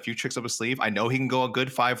Allen to have a few tricks up his sleeve. I know he can go a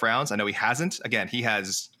good 5 rounds. I know he hasn't. Again, he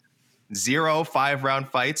has 0 5-round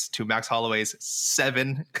fights to Max Holloway's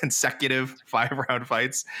 7 consecutive 5-round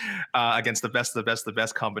fights against the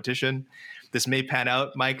best competition. This may pan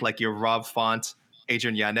out, Mike, like your Rob Font,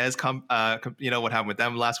 Adrian Yanez, what happened with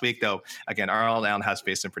them last week, though. Again, Arnold Allen has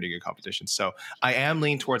faced some pretty good competition. So I am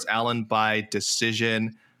leaning towards Allen by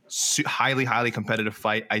decision. Highly competitive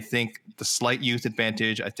fight. I think the slight youth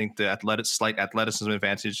advantage, I think the slight athleticism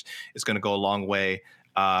advantage is going to go a long way.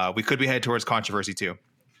 We could be headed towards controversy too.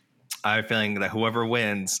 I have a feeling that whoever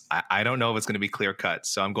wins, I don't know if it's going to be clear cut.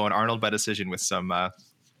 So I'm going Arnold by decision with some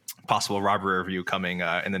possible robbery review coming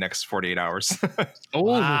in the next 48 hours. Oh,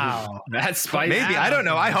 wow. That's spicy. Maybe. I don't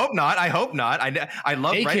know. I hope not. I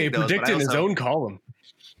love AK writing those, predicted his own column.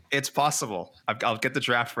 It's possible. I'll get the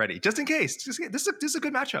draft ready just in case. This is a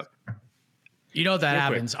good matchup. You know, if that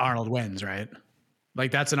happens, Arnold wins, right?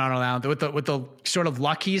 That's an Arnold Allen with the sort of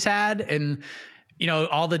luck he's had and,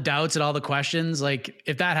 all the doubts and all the questions.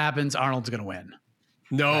 If that happens, Arnold's going to win.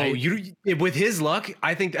 No, right? With his luck,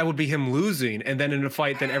 I think that would be him losing. And then in a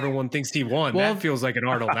fight that everyone thinks he won, that feels like an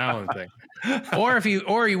Arnold Allen thing. Or if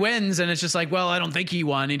he wins and it's just I don't think he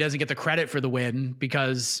won. He doesn't get the credit for the win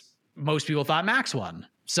because most people thought Max won.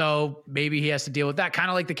 So maybe he has to deal with that. Kind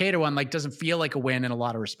of like the Kattar one, doesn't feel like a win in a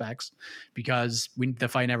lot of respects because the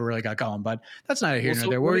fight never really got going. But that's not a here nor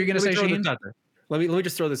there. What were you going to say, Shane? Let me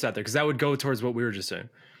just throw this out there because that would go towards what we were just saying.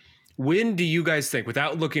 When do you guys think,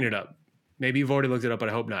 without looking it up, maybe you've already looked it up, but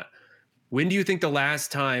I hope not. When do you think the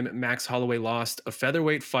last time Max Holloway lost a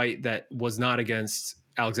featherweight fight that was not against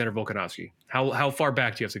Alexander Volkanovski? How far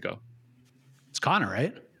back do you have to go? It's Conor,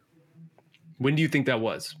 right? When do you think that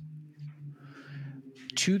was?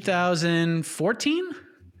 2014?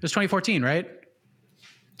 It was 2014, right?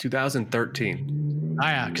 2013. Oh,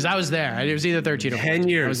 yeah, because I was there. It was either 13 or 14. 10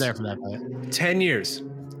 years. I was there for that fight. 10 years.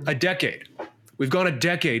 A decade. We've gone a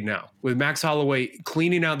decade now with Max Holloway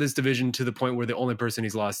cleaning out this division to the point where the only person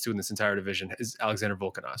he's lost to in this entire division is Alexander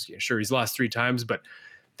Volkanovski. Sure, he's lost 3 times, but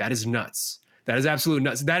that is nuts. That is absolute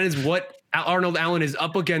nuts. That is what Arnold Allen is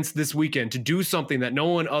up against this weekend, to do something that no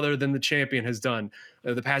one other than the champion has done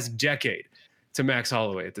the past decade to Max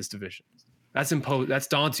Holloway at this division. That's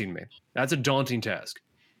daunting, man. That's a daunting task.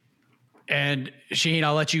 And Shaheen,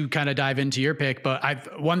 I'll let you kind of dive into your pick,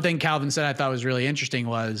 but one thing Calvin said I thought was really interesting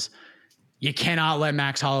was you cannot let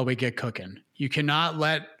Max Holloway get cooking. You cannot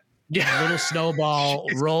let a little snowball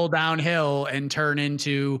roll downhill and turn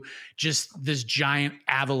into just this giant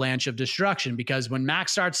avalanche of destruction, because when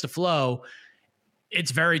Max starts to flow,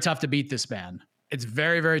 it's very tough to beat this man. It's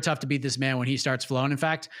very, very tough to beat this man when he starts flowing. In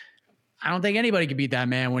fact, I don't think anybody can beat that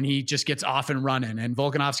man when he just gets off and running. And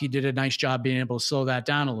Volkanovski did a nice job being able to slow that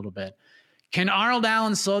down a little bit. Can Arnold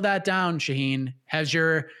Allen slow that down, Shaheen?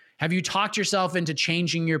 Have you talked yourself into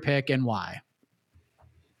changing your pick, and why?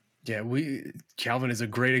 Yeah, Calvin is a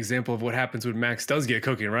great example of what happens when Max does get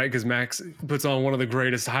cooking, right? Because Max puts on one of the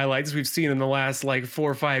greatest highlights we've seen in the last 4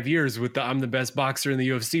 or 5 years with the "I'm the best boxer in the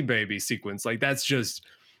UFC, baby" sequence.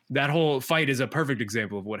 That whole fight is a perfect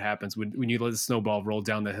example of what happens when you let the snowball roll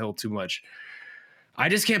down the hill too much. I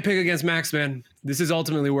just can't pick against Max, man. This is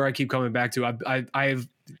ultimately where I keep coming back to.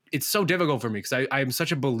 It's so difficult for me because I am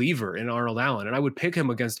such a believer in Arnold Allen, and I would pick him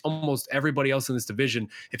against almost everybody else in this division.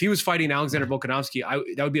 If he was fighting Alexander Volkanovski,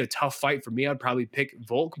 that would be a tough fight for me. I'd probably pick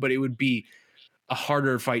Volk, but it would be a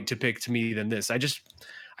harder fight to pick to me than this. I just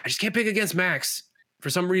can't pick against Max. for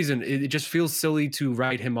some reason, it just feels silly to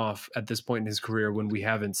write him off at this point in his career when we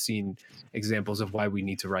haven't seen examples of why we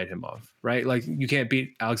need to write him off, right? Like, you can't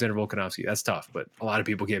beat Alexander Volkanovski. That's tough, but a lot of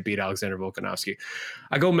people can't beat Alexander Volkanovski.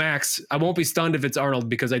 I go Max. I won't be stunned if it's Arnold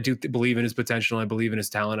because I do believe in his potential. I believe in his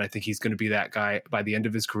talent. I think he's going to be that guy by the end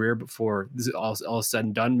of his career before this is all said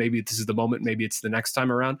and done. Maybe this is the moment. Maybe it's the next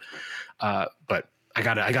time around. But I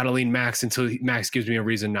gotta lean Max until Max gives me a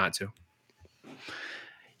reason not to.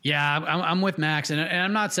 Yeah, I'm with Max, and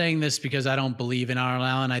I'm not saying this because I don't believe in Arnold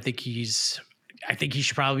Allen. I think he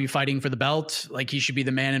should probably be fighting for the belt. Like, he should be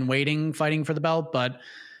the man in waiting fighting for the belt, but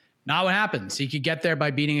not what happens. He could get there by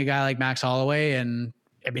beating a guy like Max Holloway, and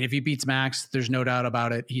I mean, if he beats Max, there's no doubt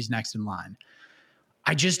about it, he's next in line.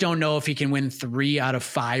 I just don't know if he can win 3 out of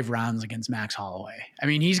 5 rounds against Max Holloway. I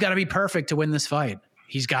mean, he's got to be perfect to win this fight.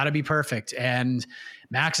 He's got to be perfect. And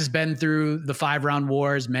Max has been through the 5-round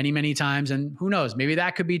wars many, many times. And who knows, maybe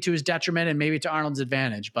that could be to his detriment and maybe to Arnold's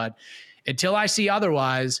advantage. But until I see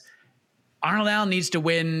otherwise, Arnold Allen needs to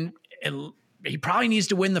win. He probably needs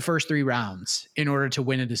to win the first 3 rounds in order to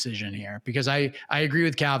win a decision here, because I agree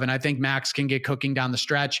with Calvin. I think Max can get cooking down the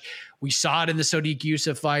stretch. We saw it in the Sodiq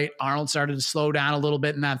Yusuff fight. Arnold started to slow down a little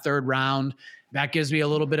bit in that 3rd round. That gives me a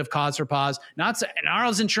little bit of cause for pause. And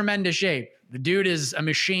Arnold's in tremendous shape. The dude is a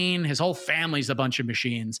machine. His whole family's a bunch of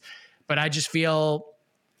machines. But I feel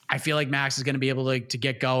like Max is going to be able to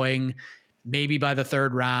get going maybe by the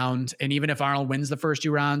 3rd round. And even if Arnold wins the first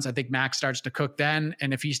 2 rounds, I think Max starts to cook then.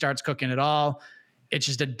 And if he starts cooking at all, it's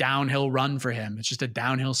just a downhill run for him. It's just a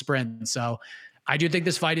downhill sprint. So I do think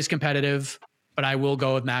this fight is competitive, but I will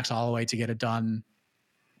go with Max Holloway to get it done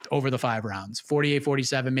over the 5 rounds,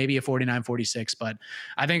 48-47, maybe a 49-46. But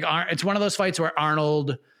I think it's one of those fights where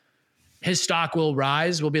Arnold, his stock will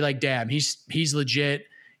rise. We'll be like, damn, he's legit.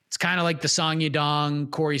 It's kind of like the Song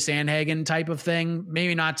Yadong, Corey Sandhagen type of thing.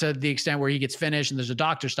 Maybe not to the extent where he gets finished and there's a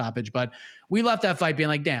doctor stoppage, but we left that fight being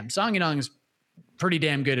like, damn, Song Yadong is pretty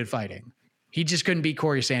damn good at fighting. He just couldn't beat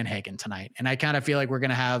Corey Sandhagen tonight. And I kind of feel like we're going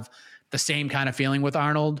to have the same kind of feeling with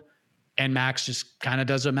Arnold, and Max just kind of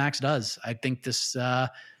does what Max does. I think this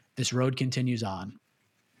road continues on.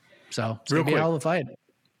 So it's going to be a hell of a fight.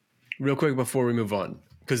 Real quick before we move on,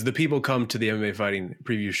 because the people come to the MMA Fighting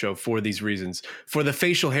preview show for these reasons. For the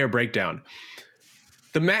facial hair breakdown,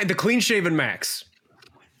 the clean-shaven Max,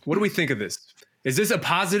 what do we think of this? Is this a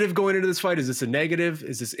positive going into this fight? Is this a negative?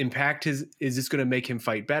 Is this going to make him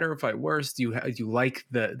fight better, fight worse? Do you like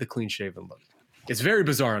the clean-shaven look? It's very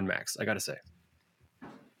bizarre on Max, I got to say.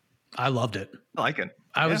 I loved it. I like it.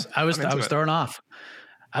 I was thrown off.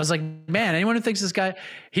 I was like, man, anyone who thinks this guy,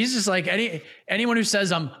 he's just like anyone who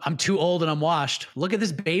says I'm too old and I'm washed. Look at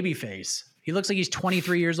this baby face. He looks like he's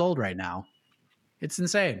 23 years old right now. It's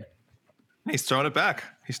insane. He's throwing it back.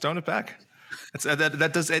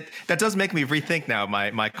 That does make me rethink now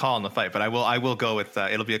my call on the fight. But I will go with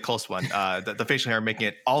it'll be a close one. The facial hair making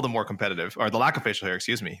it all the more competitive, or the lack of facial hair,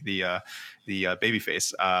 excuse me. The baby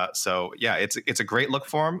face. So yeah, it's a great look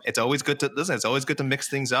for him. It's always good to mix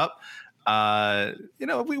things up. We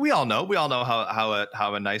all know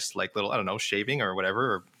how a nice, like, little, I don't know, shaving or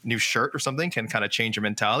whatever, or new shirt or something can kind of change your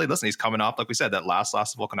mentality. Listen, he's coming off, like we said, that last of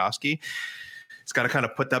Volkanovski. He's got to kind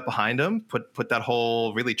of put that behind him, put that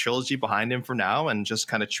whole really trilogy behind him for now, and just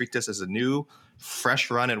kind of treat this as a new,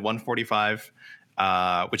 fresh run at 145,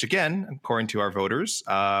 which again, according to our voters,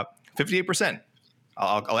 58%.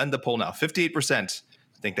 I'll end the poll now. 58%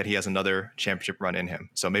 think that he has another championship run in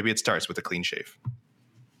him. So maybe it starts with a clean shave.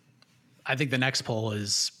 I think the next poll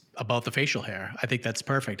is about the facial hair. I think that's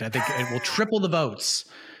perfect. I think it will triple the votes.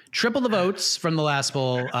 Triple the votes from the last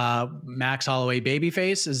poll. Max Holloway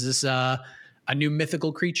babyface. Is this a new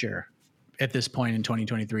mythical creature at this point in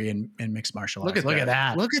 2023 in mixed martial arts? Look at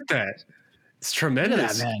that. Look at that. It's tremendous. Look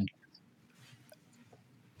at that, man.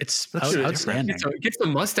 It's outstanding. Get the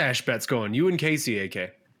mustache bets going. You and Casey,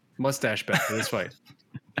 AK. Mustache bet for this fight.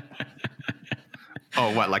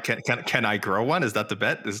 Oh, what? Like, can I grow one? Is that the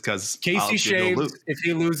bet? Is because Casey shaves. If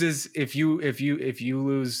he loses, if you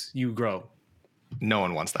lose, you grow. No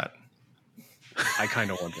one wants that. I kind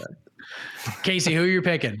of want that. Casey, who are you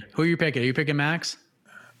picking? Are you picking Max?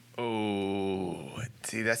 Oh,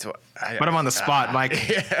 see, that's what. Put him on the spot, Mike.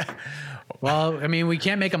 Yeah. Well, I mean, we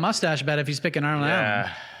can't make a mustache bet if he's picking Arnold Allen.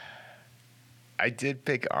 I did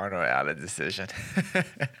pick Arnold Allen decision.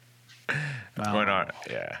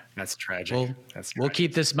 Yeah, that's tragic. We'll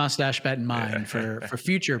keep this mustache bet in mind for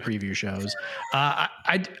future preview shows.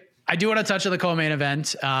 I do want to touch on the co-main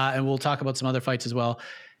event, and we'll talk about some other fights as well.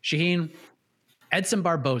 Shaheen, Edson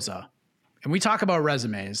Barboza, and we talk about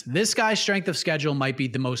resumes. This guy's strength of schedule might be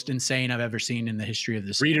the most insane I've ever seen in the history of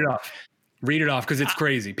this. Read it off. Read it off because it's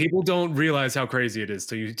crazy. People don't realize how crazy it is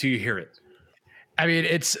till you hear it. I mean,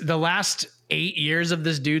 it's the last 8 years of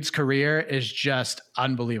this dude's career is just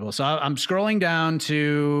unbelievable. So I'm scrolling down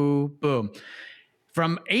to boom.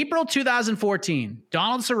 From April 2014,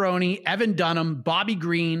 Donald Cerrone, Evan Dunham, Bobby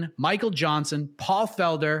Green, Michael Johnson, Paul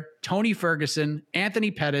Felder, Tony Ferguson, Anthony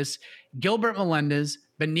Pettis, Gilbert Melendez,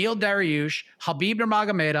 Beneil Dariush, Habib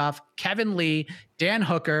Nurmagomedov, Kevin Lee, Dan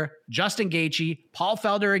Hooker, Justin Gaethje, Paul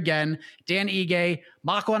Felder again, Dan Ige,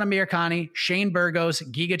 Makwan Amirkhani, Shane Burgos,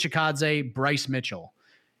 Giga Chikadze, Bryce Mitchell.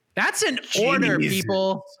 That's an order,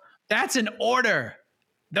 people. That's an order.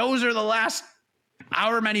 Those are the last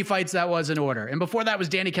however many fights that was in order. And before that was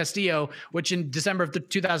Danny Castillo, which in December of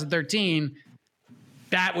 2013,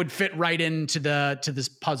 that would fit right into this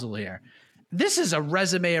puzzle here. This is a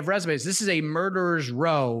resume of resumes. This is a murderer's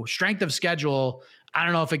row. Strength of schedule. I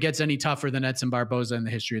don't know if it gets any tougher than Edson Barboza in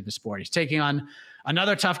the history of the sport. He's taking on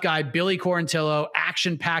another tough guy, Billy Quarantillo,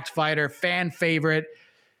 action-packed fighter, fan favorite.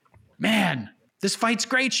 Man, this fight's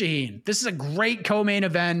great, Shaheen. This is a great co-main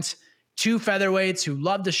event. Two featherweights who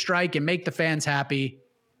love to strike and make the fans happy.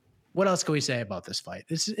 What else can we say about this fight?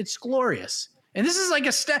 It's glorious. And this is like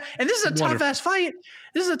a step, and this is a tough-ass fight.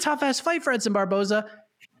 This is a tough-ass fight for Edson Barboza.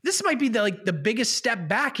 This might be the biggest step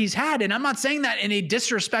back he's had. And I'm not saying that in a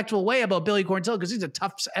disrespectful way about Billy Quarantillo because he's a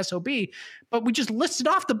tough SOB, but we just listed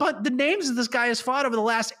off the names that this guy has fought over the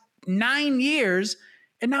last 9 years.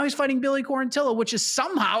 And now he's fighting Billy Quarantillo, which is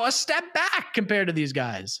somehow a step back compared to these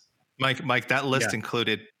guys. Mike, that list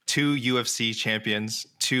included 2 UFC champions,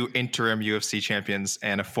 2 interim UFC champions,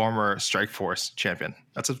 and a former Strikeforce champion.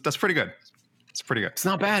 That's pretty good. It's pretty good. It's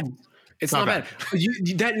not bad. It's not bad.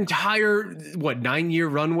 That entire 9-year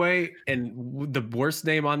runway, and the worst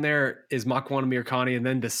name on there is Makwan Amirkhani, and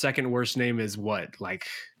then the second worst name is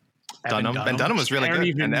Dunham. And Dunham was really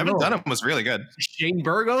good. And Evan Dunham was really good. Shane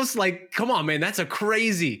Burgos, come on, man, that's a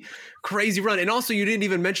crazy run. And also, you didn't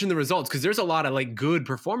even mention the results because there's a lot of good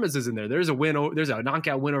performances in there. There's a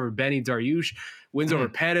knockout win over Benny Dariush, wins over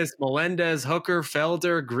Pettis, Melendez, Hooker,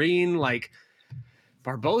 Felder, Green,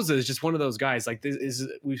 Barboza is just one of those guys. This is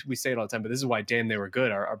we say it all the time, but this is why Damn They Were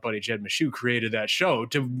Good. Our buddy Jed Meshew created that show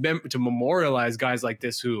to memorialize guys like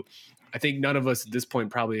this who I think none of us at this point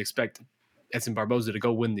probably expect Edson Barboza to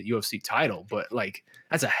go win the UFC title, but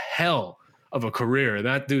that's a hell of a career.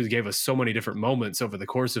 That dude gave us so many different moments over the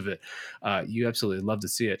course of it. You absolutely love to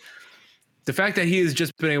see it. The fact that he has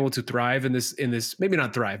just been able to thrive in this, maybe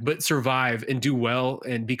not thrive, but survive and do well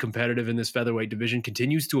and be competitive in this featherweight division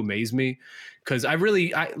continues to amaze me. Cause I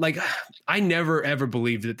never ever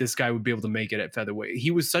believed that this guy would be able to make it at featherweight. He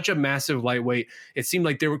was such a massive lightweight. It seemed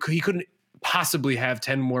like he couldn't possibly have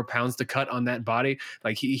 10 more pounds to cut on that body.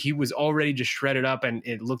 He was already just shredded up, and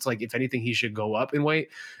it looks like if anything he should go up in weight.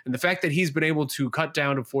 And the fact that he's been able to cut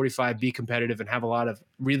down to 45, be competitive, and have a lot of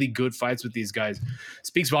really good fights with these guys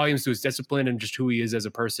speaks volumes to his discipline and just who he is as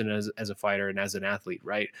a person, as a fighter, and as an athlete,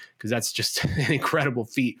 right? Because that's just an incredible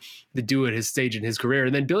feat to do at his stage in his career.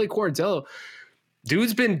 And then Billy Quarantillo,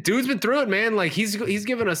 Dude's been through it, man. He's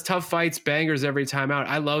given us tough fights, bangers every time out.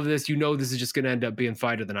 I love this. This is just going to end up being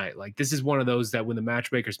fight of the night. This is one of those that when the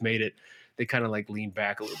matchmakers made it, they kind of leaned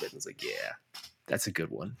back a little bit and was yeah, that's a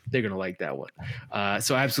good one. They're going to like that one.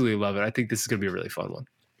 So I absolutely love it. I think this is going to be a really fun one.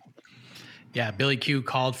 Yeah, Billy Q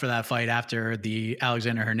called for that fight after the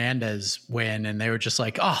Alexander Hernandez win, and they were just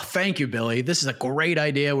oh, thank you, Billy. This is a great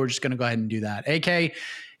idea. We're just going to go ahead and do that. AK,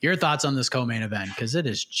 your thoughts on this co-main event, because it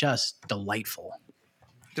is just delightful.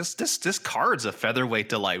 This card's a featherweight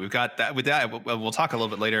delight. We've got that. With that, we'll talk a little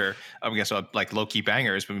bit later. I guess low key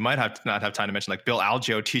bangers, but we might not have time to mention Bill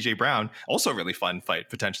Algeo, TJ Brown, also a really fun fight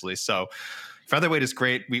potentially. So featherweight is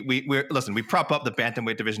great. We prop up the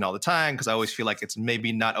bantamweight division all the time because I always feel like it's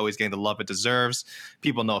maybe not always getting the love it deserves.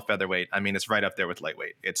 People know featherweight. I mean, it's right up there with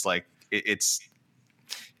lightweight. It's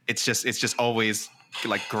just always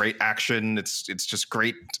great action. It's just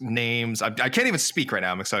great names. I can't even speak right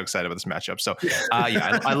now. I'm so excited about this matchup. So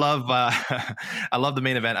I love I love the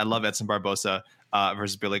main event. I love Edson Barboza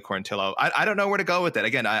versus Billy Quarantillo. I don't know where to go with it.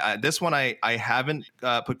 Again, this one I haven't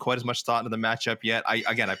put quite as much thought into the matchup yet.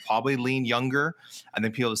 I probably lean younger. I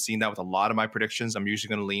think people have seen that with a lot of my predictions. I'm usually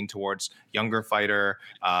going to lean towards younger fighter,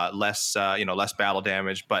 less battle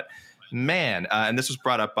damage. But man, and this was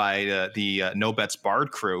brought up by the No Bets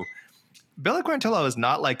Barred crew. Billy Quarantillo is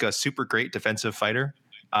not a super great defensive fighter.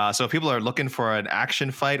 So if people are looking for an action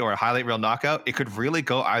fight or a highlight reel knockout, it could really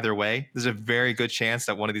go either way. There's a very good chance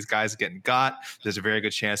that one of these guys is getting got. There's a very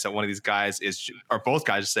good chance that one of these guys or both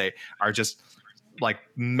guys are just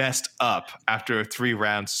messed up after a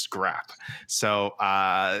 3-round scrap. So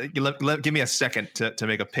give me a second to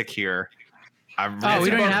make a pick here. We don't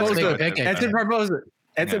even have to make a pick.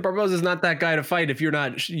 Edson Barboza is not that guy to fight if you're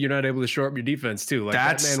not able to shore up your defense too. Like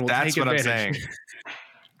that man will take what advantage. I'm saying.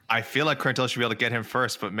 I feel like Corintillo should be able to get him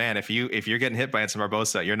first, but man, if you're getting hit by Edson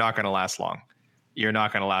Barboza, you're not going to last long.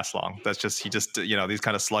 That's just these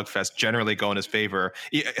kind of slugfests generally go in his favor.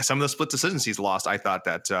 Some of the split decisions he's lost, I thought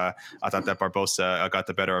that Barboza got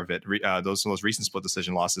the better of it. Those recent split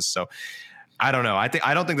decision losses. So I don't know. I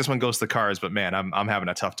don't think this one goes to the cards, but man, I'm having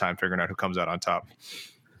a tough time figuring out who comes out on top.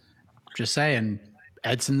 Just saying,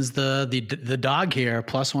 Edson's the dog here,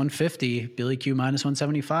 plus 150. Billy Q minus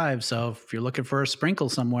 175. So if you're looking for a sprinkle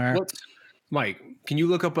somewhere, Mike, can you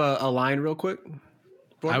look up a line real quick?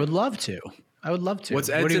 I would love to. What's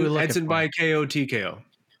Edson by KO TKO?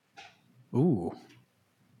 Ooh.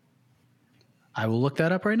 I will look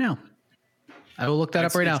that up right now. It's a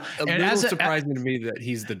little surprising to me that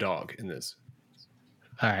he's the dog in this.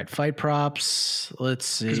 All right, fight props. Let's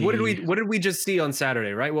see. What did we just see on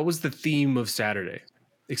Saturday, right? What was the theme of Saturday?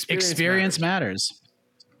 Experience matters.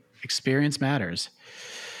 Experience matters.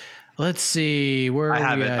 Let's see. I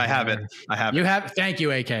have it. You have. Thank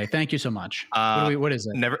you, AK. Thank you so much. What is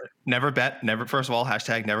it? Never bet. First of all,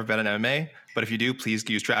 hashtag never bet on MMA. But if you do, please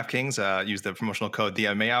use DraftKings. Use the promotional code the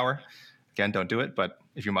MMA Hour. Again, don't do it, but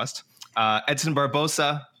if you must, Edson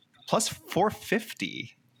Barboza plus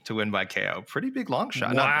 450 to win by KO. Pretty big long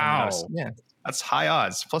shot. Wow. That's high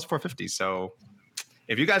odds. Plus 450. So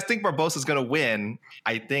if you guys think Barboza is going to win,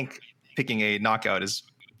 I think picking a knockout is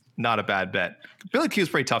not a bad bet. Billy Q is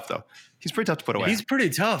pretty tough, though. He's pretty tough to put away. He's pretty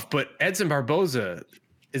tough, but Edson Barboza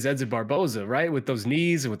is Edson Barboza, right? With those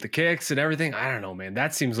knees and with the kicks and everything. I don't know, man.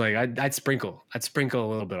 That seems like I'd sprinkle a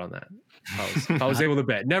little bit on that. If I was able to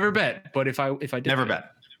bet. Never bet, but if I did never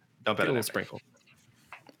bet. Don't bet. A little sprinkle.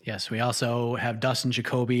 Yes, we also have Dustin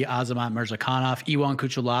Jacoby, Azamat Mirzakhanov, Iwan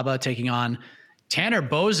Kuchalaba taking on Tanner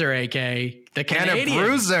Boser, a.k.a. the Canadian.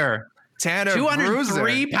 Tanner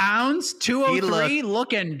 203 pounds, 203,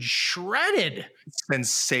 looking shredded.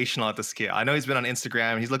 Sensational at the scale. I know he's been on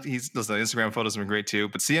Instagram. Those Instagram photos have been great too.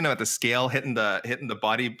 But seeing him at the scale, hitting the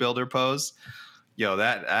bodybuilder pose,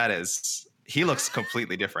 he looks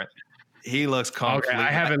completely different. He looks completely. Okay,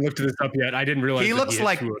 I haven't looked this up yet. I didn't realize he looks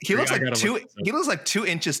like 2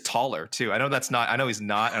 inches taller too. I know he's not.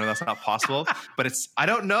 I know that's not possible. But I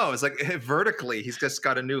don't know. It's like vertically, he's just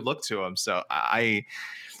got a new look to him. So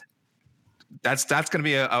that's going to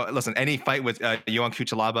be listen. Any fight with Iwan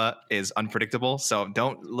Kuchalaba is unpredictable. So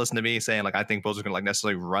don't listen to me saying I think Bozer's going to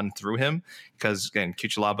necessarily run through him, because again,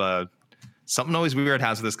 Kuchalaba, something always weird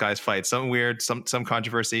has with this guy's fight. Something weird, some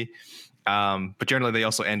controversy. But generally they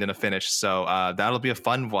also end in a finish. So that'll be a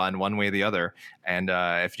fun one way or the other. And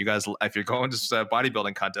if you're going to a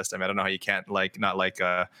bodybuilding contest, I don't know how you can't not like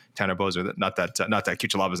Tanner Boser. Not that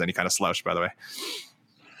Kuchalaba is any kind of slouch, by the way.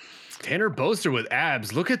 Tanner Boser with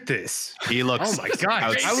abs. Look at this. He looks. Oh my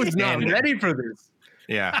god! I was not ready for this.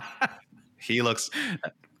 Yeah, he looks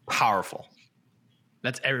powerful.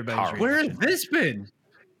 That's everybody's. Where has this been?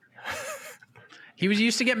 He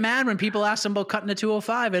used to get mad when people asked him about cutting to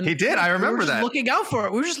 205, and he did. I remember that. Looking out for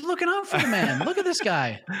it. We were just looking out for the man. Look at this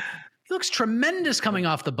guy. He looks tremendous coming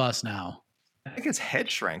off the bus now. I think his head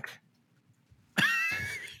shrank.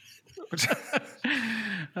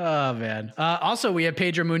 Oh man. Also, we have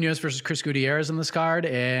Pedro Munoz versus Chris Gutierrez on this card,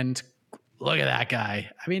 and look at that guy.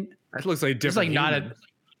 I mean, that looks like different. He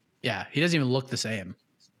doesn't even look the same.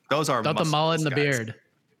 Those are without the mullet and the beard.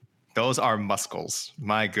 Those are muscles.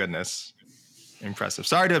 My goodness. Impressive.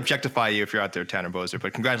 Sorry to objectify you if you're out there, Tanner Boser,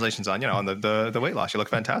 but congratulations on the weight loss. You look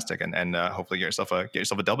fantastic, and hopefully get yourself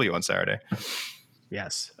a W on Saturday.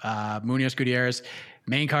 Yes. Munoz Gutierrez.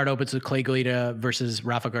 Main card opens with Clay Guida versus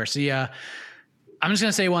Rafa Garcia. I'm just going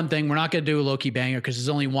to say one thing. We're not going to do a low-key banger because there's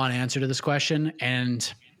only one answer to this question.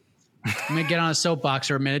 And I'm going to get on a soapbox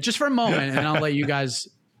for a minute, just for a moment, and I'll let you guys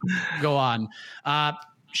go on.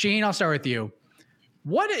 Shaheen, I'll start with you.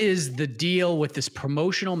 What is the deal with this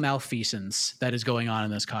promotional malfeasance that is going on in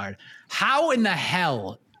this card? How in the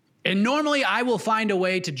hell? And normally I will find a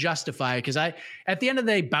way to justify it, because at the end of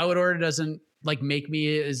the day, bout order doesn't make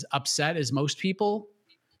me as upset as most people.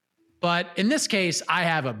 But in this case, I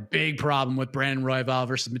have a big problem with Brandon Royval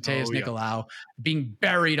versus Mateus Nicolau being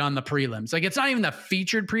buried on the prelims. It's not even the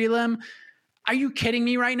featured prelim. Are you kidding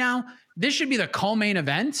me right now? This should be the co-main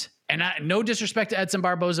event. And no disrespect to Edson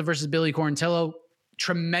Barboza versus Billy Quarantillo.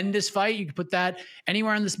 Tremendous fight. You could put that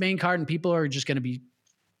anywhere on this main card and people are just going to be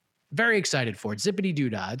very excited for it. Zippity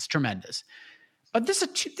doo-dah. It's tremendous. But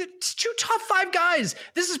it's two top 5 guys.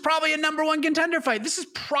 This is probably a number 1 contender fight. This is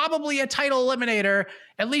probably a title eliminator.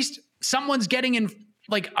 At least someone's getting in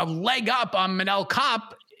a leg up on Manel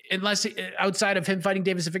Kopp unless outside of him fighting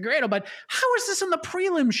Davis and Figueiredo. But how is this on the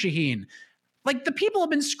prelim, Shaheen? Like, the people have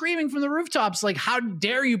been screaming from the rooftops, like, how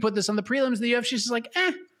dare you put this on the prelims? The UFC is like,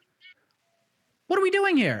 what are we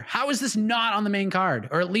doing here? How is this not on the main card,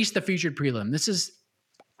 or at least the featured prelim? This is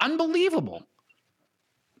unbelievable.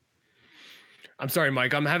 I'm sorry,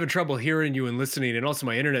 Mike. I'm having trouble hearing you and listening, and also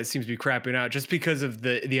my internet seems to be crapping out just because of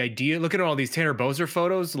the idea. Looking at all these Tanner Boser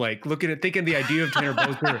photos, like thinking the idea of Tanner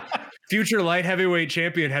Boser, future light heavyweight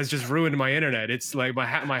champion, has just ruined my internet. It's like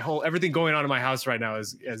my whole everything going on in my house right now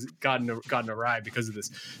has gotten awry because of this.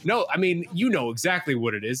 No, I mean, you know exactly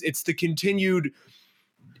what it is. It's the continued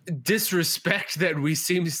disrespect that we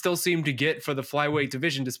still seem to get for the flyweight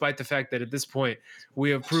division, despite the fact that at this point we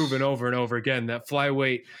have proven over and over again that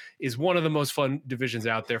flyweight is one of the most fun divisions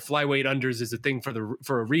out there. Flyweight unders is a thing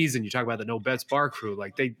for a reason. You talk about the No Bets Bar crew,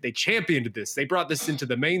 like they championed this. They brought this into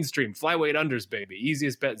the mainstream. Flyweight unders, baby,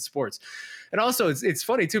 easiest bet in sports. And also it's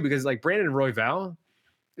funny too, because like Brandon Royval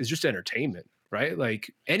is just entertainment, right?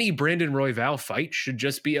 Like any Brandon Royval fight should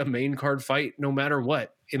just be a main card fight no matter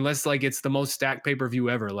what. Unless like it's the most stacked pay-per-view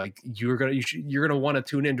ever, like you're gonna want to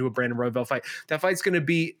tune into a Brandon Royval fight. That fight's gonna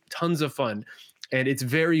be tons of fun, and it's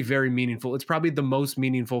very, very meaningful. It's probably the most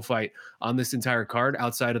meaningful fight on this entire card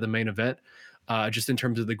outside of the main event, just in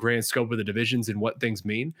terms of the grand scope of the divisions and what things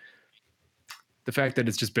mean. The fact that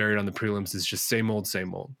it's just buried on the prelims is just same old,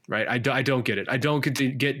 right? I don't get it. I don't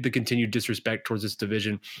get the continued disrespect towards this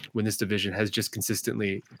division when this division has just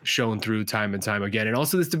consistently shown through time and time again. And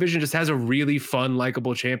also this division just has a really fun,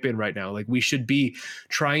 likable champion right now. Like we should be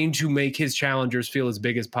trying to make his challengers feel as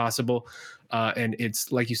big as possible. And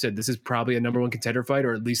it's like you said, this is probably a number one contender fight,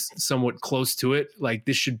 or at least somewhat close to it. Like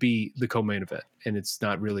this should be the co-main event, and it's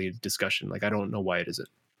not really a discussion. Like I don't know why it isn't.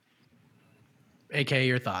 AK,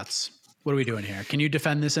 your thoughts? What are we doing here? Can you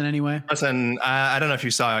defend this in any way? Listen, I don't know if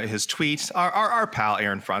you saw his tweet. Our pal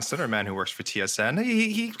Aaron Fronston, our man who works for TSN,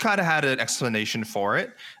 he kind of had an explanation for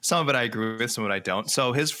it. Some of it I agree with, some of it I don't.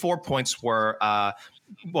 So his 4 points were,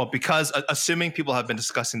 because assuming people have been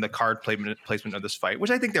discussing the card placement of this fight,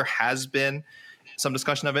 which I think there has been some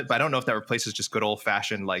discussion of it, but I don't know if that replaces just good old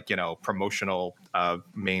fashioned, promotional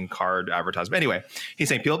main card advertisement. Anyway, he's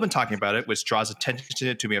saying people have been talking about it, which draws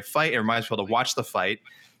attention to me a fight. It reminds people to watch the fight.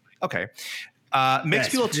 Okay. Makes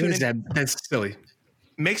people tune in. That's silly.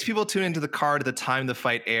 Makes people tune into the card at the time the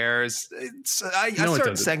fight airs. A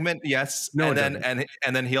certain segment, yes. No, and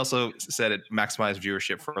then he also said it maximized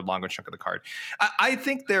viewership for a longer chunk of the card. I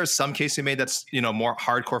think there's some case he made that's more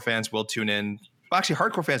hardcore fans will tune in. Well, actually,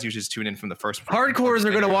 hardcore fans usually just tune in from the first. Hardcores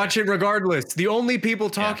are going to watch it regardless. The only people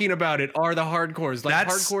talking about it are the hardcores.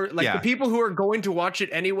 The people who are going to watch it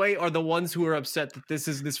anyway are the ones who are upset that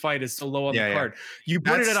this fight is so low on the card. You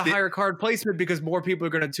put it at a higher card placement because more people are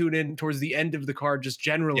going to tune in towards the end of the card, just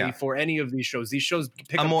generally for any of these shows. These shows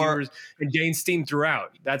pick up viewers and gain steam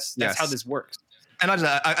throughout. That's how this works. And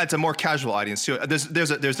it's a more casual audience too. There's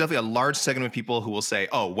definitely a large segment of people who will say,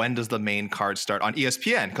 "Oh, when does the main card start on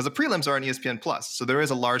ESPN?" Because the prelims are on ESPN Plus. So there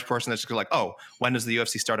is a large portion that's just like, "Oh, when does the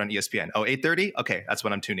UFC start on ESPN? Oh, 8:30? Okay, that's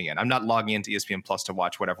when I'm tuning in. I'm not logging into ESPN Plus to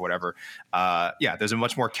watch whatever." There's a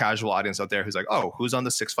much more casual audience out there who's like, "Oh, who's on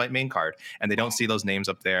the 6-fight main card?" And they don't see those names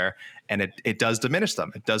up there, and it does diminish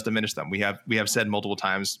them. It does diminish them. We have said multiple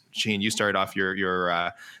times, Sheen, you started off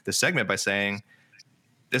your this segment by saying,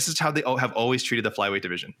 this is how they have always treated the flyweight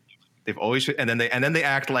division. They've always, and then they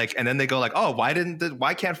act like, and then they go like, oh, why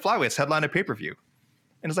can't flyweights headline a pay-per-view?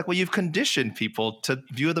 And it's like, well, you've conditioned people to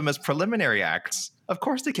view them as preliminary acts. Of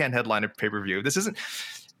course they can't headline a pay-per-view. This isn't.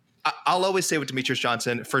 I'll always say with Demetrius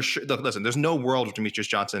Johnson, for sure. Look, listen, there's no world where Demetrius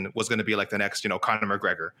Johnson was going to be like the next, Conor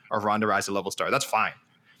McGregor or Ronda Rousey level star. That's fine.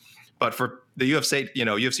 But for the UFC,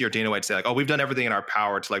 UFC or Dana White to say like, oh, we've done everything in our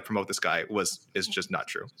power to like promote this guy is just not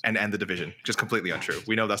true. And the division, just completely untrue.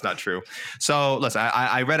 We know that's not true. So listen,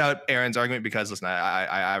 I read out Aaron's argument because listen,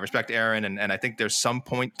 I respect Aaron and I think there's some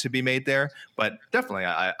point to be made there. But definitely,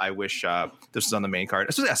 I wish this was on the main card.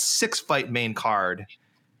 Especially a 6-fight main card.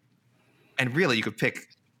 And really, you could pick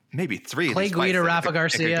maybe 3. Clay Guida, Rafa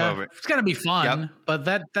Garcia. It's gonna be fun, but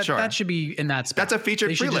that should be in that spot. That's a featured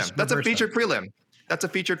prelim. That's a featured prelim. That's a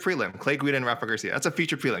featured prelim. Clay Guida and Rafa Garcia. That's a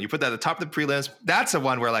featured prelim. You put that at the top of the prelims. That's the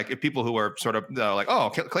one where, like, if people who are sort of like, oh,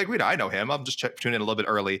 Clay Guida, I know him. I'll just tune in a little bit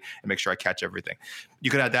early and make sure I catch everything. You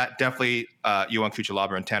could have that. Definitely Johan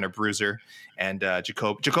Kuchelaba and Tanner Bruiser and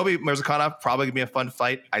Jacoby Mirzakhanov. Probably gonna be a fun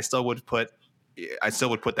fight. I still would put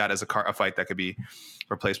that as a fight that could be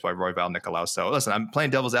replaced by Royval Nicolau. So listen, I'm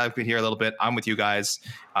playing devil's advocate here a little bit. I'm with you guys.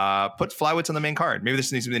 Put flyweights on the main card. Maybe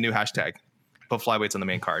this needs to be the new hashtag. Put flyweights on the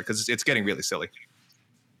main card because it's getting really silly.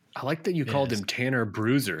 I like that you called him Tanner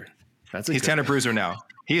Bruiser. He's Tanner Bruiser now.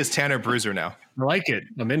 He is Tanner Bruiser now. I like it.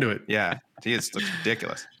 I'm into it. Yeah, looks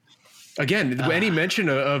ridiculous. Again, any mention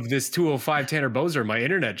of this 205 Tanner Boser, my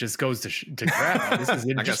internet just goes to crap. This is I gotta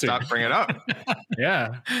interesting. stop bringing it up.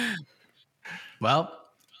 Yeah. Well,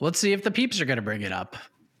 let's see if the peeps are going to bring it up.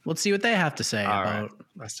 Let's see what they have to say about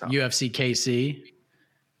UFC KC.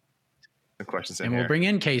 The questions in And here. we'll bring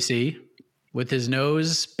in KC with his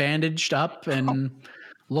nose bandaged up and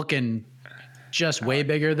looking just way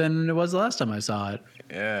bigger than it was the last time I saw it.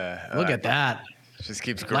 Yeah. Look at that. Just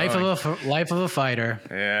keeps growing. Life of a fighter.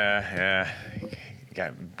 Yeah.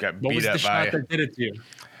 Got What beat was the up shot by. that did it to you?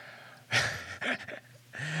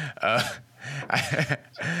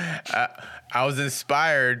 I was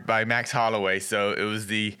inspired by Max Holloway. So it was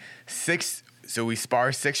the sixth. So we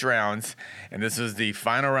spar 6 rounds, and this was the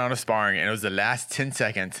final round of sparring, and it was the last 10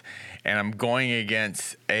 seconds. And I'm going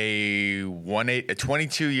against a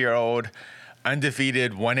 22-year-old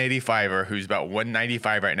undefeated 185er who's about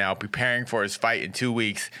 195 right now, preparing for his fight in 2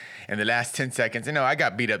 weeks. And the last 10 seconds, I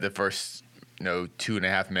got beat up the first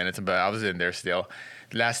 2.5 minutes, but I was in there still.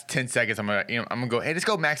 The last 10 seconds, I'm gonna go, hey, let's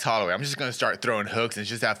go Max Holloway. I'm just gonna start throwing hooks and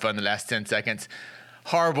just have fun the last 10 seconds.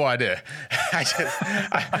 Horrible idea.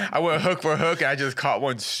 I went hook for hook, and I just caught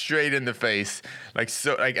one straight in the face, and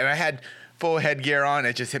I had full headgear on.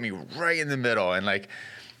 It just hit me right in the middle, and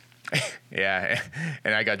yeah,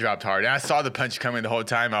 and I got dropped hard. And I saw the punch coming the whole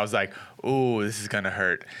time. I was like, "Ooh, this is gonna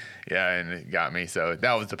hurt." Yeah, and it got me. So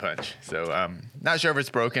that was the punch. So not sure if it's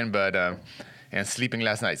broken, but and sleeping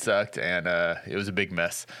last night sucked, and it was a big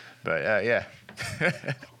mess. But yeah.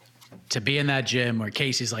 To be in that gym where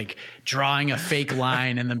Casey's like drawing a fake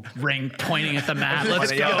line in the ring, pointing at the mat.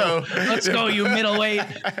 Let's go, you middleweight.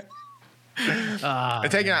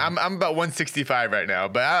 I'm about 165 right now,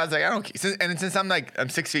 but I was like, I don't. Since I'm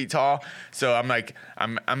 6 feet tall, so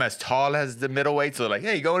I'm as tall as the middleweight. So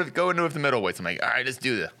hey, go into with the middleweights. I'm like, all right, let's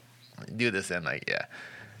do this, and yeah,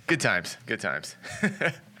 good times.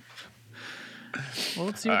 Well,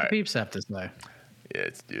 let's see what the peeps have to say. Yeah,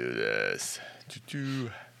 let's do this.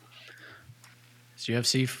 This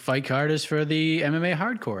UFC fight card is for the MMA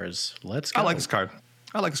hardcores. Let's go. I like this card.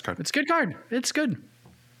 It's a good card. It's good.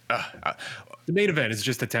 The main event is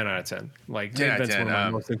just a 10 out of 10. Like, 10 main out of event's 10, one of my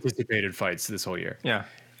most anticipated fights this whole year. Yeah.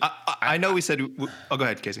 I know we said. Oh, go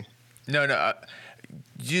ahead, Casey. No.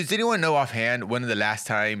 Does anyone know offhand when the last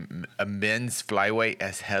time a men's flyweight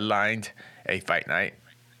has headlined a fight night?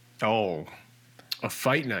 Oh, A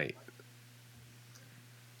fight night.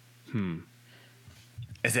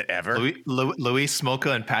 Is it ever? Luis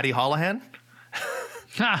Smolka and Patty Holohan?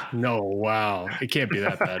 Ha! No, wow. It can't be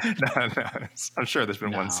that bad. No. I'm sure there's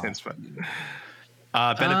been one since, but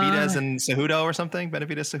Benavidez and Cejudo or something.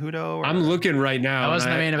 Benavidez Cejudo. Or... I'm looking right now. That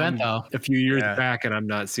wasn't the main event, though. A few years back, and I'm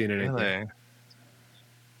not seeing anything. Really?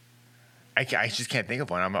 I just can't think of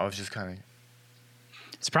one. I was just kind of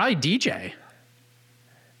It's probably DJ.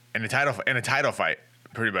 in a title fight,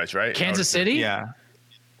 pretty much, right? Kansas City?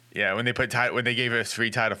 Yeah, when they gave us free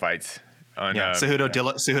title fights. Cejudo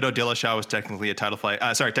Dillashaw was technically a title fight.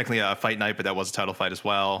 Technically a fight night, but that was a title fight as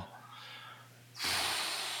well.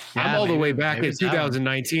 I'm all the way back in maybe it's that one.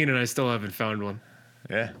 2019, and I still haven't found one.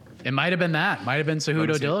 Yeah. It might have been that. Might have been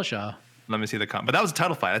Cejudo Dillashaw. Let me see the comp. But that was a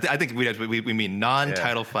title fight. I think we mean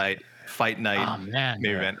non-title fight night. Oh, man.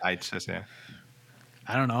 Main event. I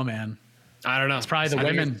don't know, man. I don't know. It's probably the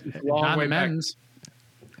women, it's a long not way the back. men's.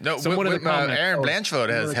 No, Someone in the comments. Aaron Oh, Blanchfield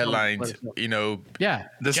has headlined, Yeah.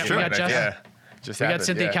 This is we true. got Jeff, Yeah. Just we got happened.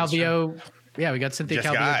 Cynthia Yeah, that's true. Calvillo. Yeah, we got Cynthia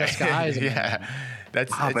Jessica Calvillo. Eye. Jessica Eye. Yeah.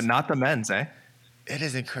 But not the men's, eh? It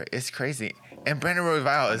is it's crazy. And Brandon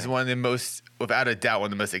Royval is one of the most, without a doubt, one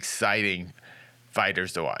of the most exciting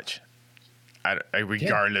fighters to watch.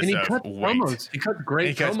 Regardless And he of cut weight. promos. He cut great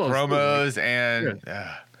He cuts promos. promos, and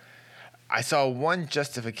I saw one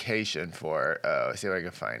justification for. Let's see if I can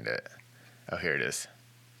find it. Oh, here it is.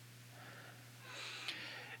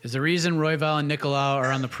 Is the reason Royval and Nicolau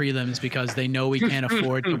are on the prelims because they know we can't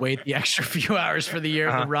afford to wait the extra few hours for the year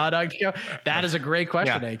of the Raw Dog show? That is a great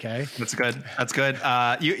question, AK. That's good.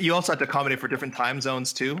 You also have to accommodate for different time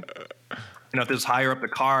zones too. If there's higher up the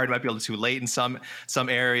card, it might be a little too late in some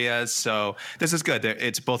areas. So this is good.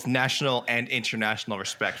 It's both national and international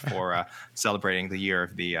respect for celebrating the year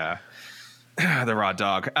of the Raw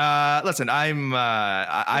Dog. Listen,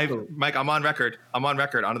 Mike. I'm on record. On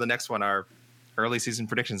to the next one. Our early season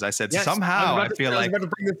predictions. I said somehow I feel like I was about to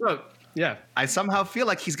bring this up. Yeah, I somehow feel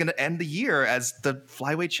like he's going to end the year as the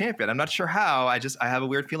flyweight champion. I'm not sure how. I have a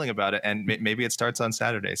weird feeling about it, and maybe it starts on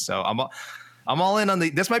Saturday. So I'm all in on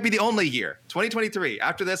this might be the only year, 2023.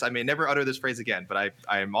 After this, I may never utter this phrase again, but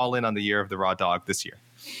I am all in on the year of the Raw Dog this year.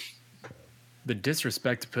 the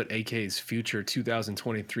disrespect to put AK's future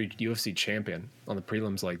 2023 UFC champion on the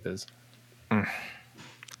prelims like this.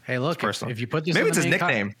 Hey, look, if you put this, maybe it's his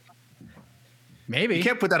nickname. Maybe you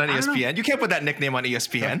can't put that on ESPN. You can't put that nickname on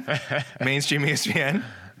ESPN, mainstream ESPN.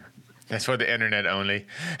 That's for the internet only.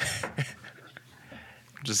 I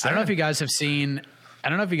don't know if you guys have seen. I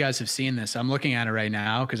don't know if you guys have seen this. I'm looking at it right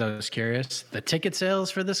now because I was curious. The ticket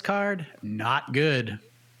sales for this card, not good.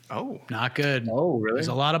 Oh, not good. Oh, really? There's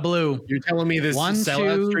a lot of blue. You're telling me this 1,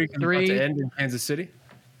 sellout 2, streak is about 3 to end in Kansas City?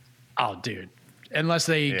 Oh, dude. Unless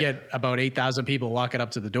they get about 8,000 people walking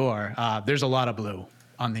up to the door, there's a lot of blue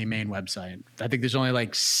on the main website. I think there's only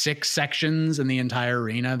like 6 sections in the entire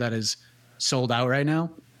arena that is sold out right now.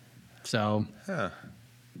 So, I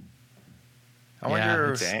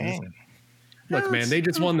wonder. Dang. Look, man, they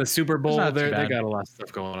just won the Super Bowl. They bad. got a lot of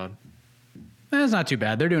stuff going on. It's not too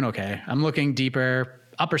bad. They're doing okay. I'm looking deeper.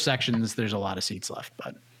 Upper sections, there's a lot of seats left.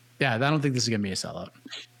 But yeah, I don't think this is going to be a sellout.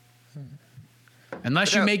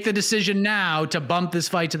 Unless you make the decision now to bump this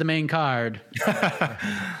fight to the main card.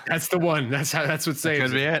 That's the one. That's what saves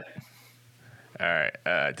could be it. All right.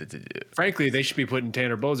 Frankly, they should be putting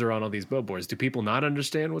Tanner Bozer on all these billboards. Do people not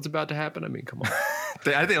understand what's about to happen? I mean, come on.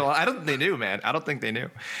 I don't think they knew, man. I don't think they knew.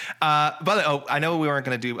 But I know we weren't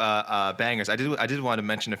going to do bangers. I did want to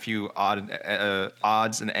mention a few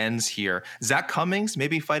odds and ends here. Zach Cummings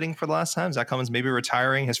maybe fighting for the last time. Zach Cummings maybe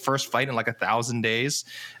retiring. His first fight in like 1,000 days.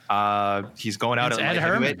 He's going out Ed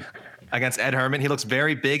Herman. Against Ed Herman. He looks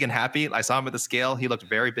very big and happy. I saw him at the scale. He looked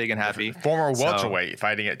very big and happy. Former welterweight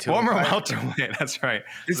fighting at 205. Former welterweight. That's right.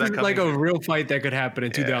 This is like a real fight that could happen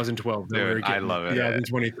in 2012. Dude, I love it.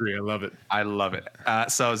 2023. I love it. I love it.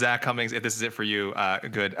 So Zach Cummings, if this is it for you,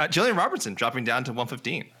 good. Jillian Robertson dropping down to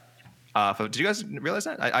 115. Did you guys realize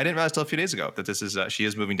that? I didn't realize till a few days ago that this is she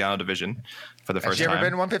is moving down a division for the first time. Has she ever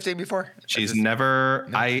been 115 before? She's never.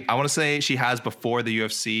 No. I want to say she has before the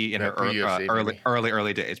UFC in her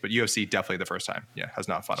early days, but UFC definitely the first time. Yeah, has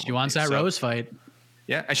not fought. She wants that Rose fight.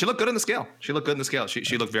 Yeah, and she looked good in the scale. She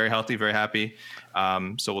looked very healthy, very happy.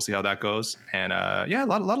 So we'll see how that goes. And a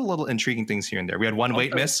lot of little intriguing things here and there. We had one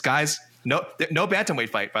weight miss, guys. No bantamweight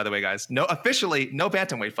fight, by the way, guys. No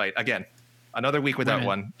bantamweight fight again. Another week without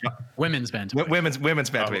one. Women's bantamweight. Women's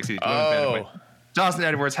bantamweight. Excuse me. Women's bantamweight. Johnson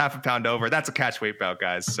Edwards, half a pound over. That's a catch weight bout,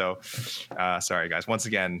 guys. So, sorry, guys. Once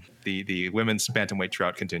again, the women's bantamweight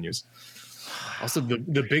drought continues. Also,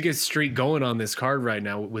 the biggest streak going on this card right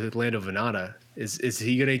now with Orlando Venata is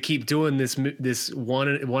he going to keep doing this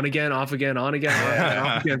one again, off again, on again,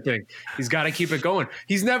 off again thing? He's got to keep it going.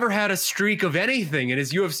 He's never had a streak of anything in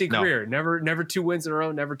his UFC career. Never 2 wins in a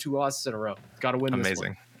row, never 2 losses in a row. Got to win. This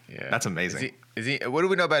one. Yeah, that's amazing. Is he? What do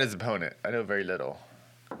we know about his opponent? I know very little.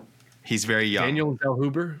 He's very young. Daniel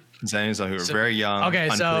Zellhuber, very young. Okay,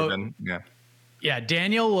 unproven. Yeah.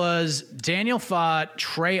 Daniel fought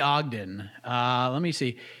Trey Ogden. Let me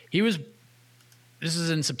see. This is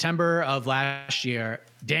in September of last year.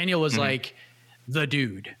 Daniel was like the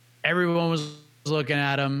dude. Everyone was looking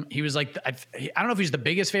at him. He was like, I don't know if he's the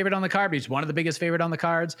biggest favorite on the card, but he's one of the biggest favorite on the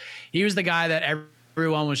cards. He was the guy that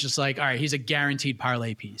everyone was just like, all right, he's a guaranteed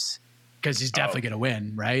parlay piece because he's definitely going to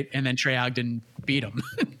win, right? And then Trey Ogden beat him,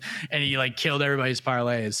 and he like killed everybody's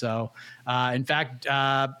parlays. So, in fact,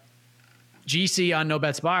 GC on No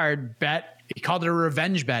Bets Barred he called it a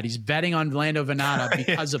revenge bet. He's betting on Orlando Venata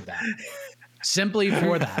because of that, simply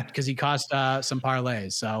for that, because he cost some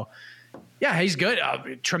parlays. So, yeah, he's good.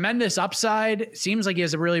 Tremendous upside. Seems like he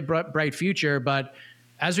has a really bright future, but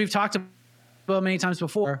as we've talked about many times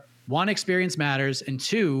before, 1, experience matters, and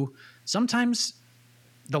 2, sometimes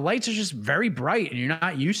the lights are just very bright and you're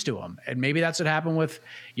not used to them. And maybe that's what happened with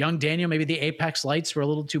young Daniel. Maybe the Apex lights were a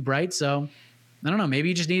little too bright. So I don't know. Maybe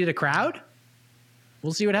he just needed a crowd.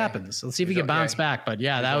 We'll see what happens. Let's see if he can bounce back. But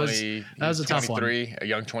yeah, that was a tough one. A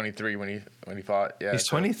young 23 when he fought. Yeah, he's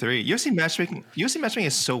 23. UFC matchmaking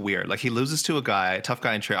is so weird. Like he loses to a tough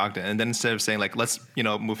guy in Trey Ogden, and then instead of saying like let's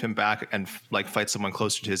move him back and like fight someone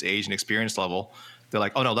closer to his age and experience level, they're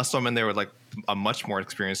like, oh no, let's throw him in there with like a much more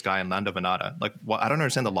experienced guy in Orlando Venata. Like, I don't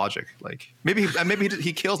understand the logic. Like maybe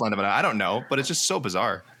he kills Orlando Venata. I don't know, but it's just so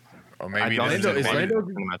bizarre. Or maybe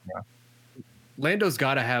Lando's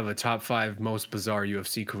got to have a top 5 most bizarre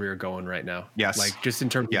UFC career going right now. Yes. Like just in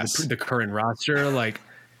terms of the current roster, like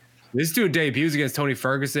this dude debuts against Tony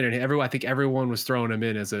Ferguson, and I think everyone was throwing him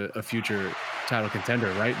in as a future title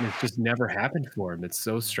contender, right? And it just never happened for him. It's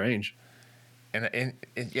so strange. And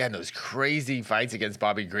those crazy fights against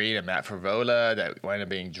Bobby Green and Matt Favola that wind up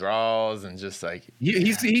being draws, and just like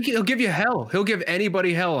he'll give you hell. He'll give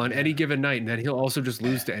anybody hell on any given night, and then he'll also just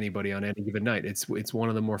lose to anybody on any given night. It's one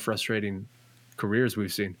of the more frustrating careers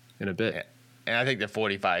we've seen in a bit. And I think the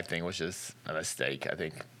 45 thing was just a mistake. I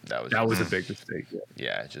think that was a big mistake.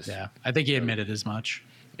 Yeah, I think he admitted as much.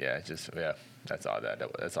 Yeah, that's all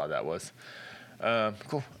that was.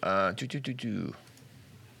 Cool.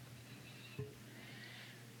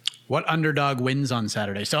 What underdog wins on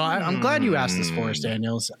Saturday? So I'm glad you asked this for us,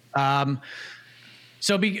 Daniels. Shaheen,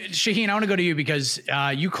 I want to go to you because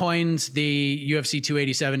you coined the UFC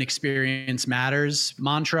 287 experience matters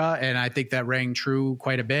mantra, and I think that rang true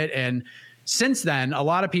quite a bit. And since then, a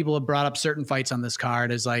lot of people have brought up certain fights on this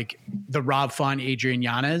card as like the Rob Font, Adrian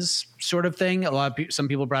Yanez sort of thing. Some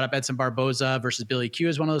people brought up Edson Barboza versus Billy Q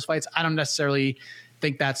as one of those fights. I don't necessarily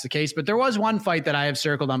think that's the case, but there was one fight that I have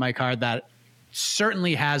circled on my card that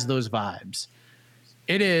certainly has those vibes.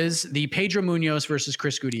 It is the Pedro Munoz versus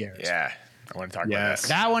Chris Gutierrez. Yeah, I want to talk about that.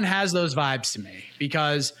 That one has those vibes to me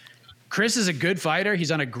because Chris is a good fighter.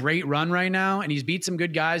 He's on a great run right now, and he's beat some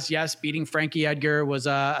good guys. Yes, beating Frankie Edgar was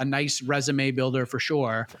a nice resume builder for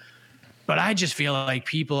sure. But I just feel like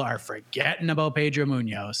people are forgetting about Pedro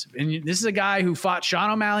Munoz. And this is a guy who fought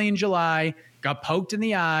Sean O'Malley in July, got poked in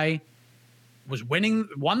the eye,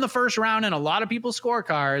 won the first round in a lot of people's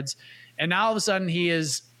scorecards, and now all of a sudden he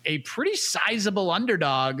is a pretty sizable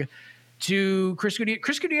underdog to Chris Gutierrez.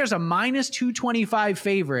 Chris Gutierrez is a minus 225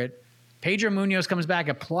 favorite. Pedro Munoz comes back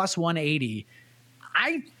at plus 180.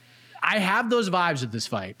 I have those vibes with this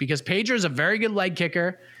fight because Pedro is a very good leg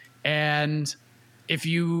kicker. And if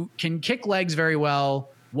you can kick legs very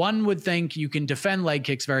well, one would think you can defend leg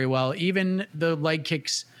kicks very well, even the leg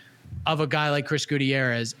kicks of a guy like Chris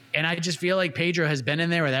Gutierrez. And I just feel like Pedro has been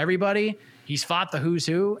in there with everybody. He's fought the who's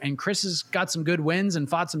who, and Chris has got some good wins and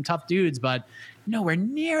fought some tough dudes, but nowhere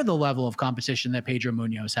near the level of competition that Pedro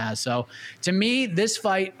Munoz has. So to me, this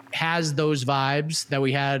fight has those vibes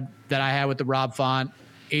that I had with the Rob Font,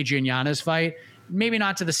 Adrian Yanez fight. Maybe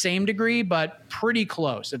not to the same degree, but pretty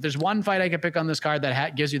close. If there's one fight I could pick on this card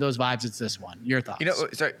that gives you those vibes, it's this one. Your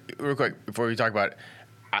thoughts? Sorry, real quick before we talk about it,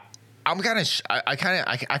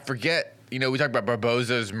 I forget. We talk about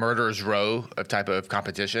Barboza's murderer's row of type of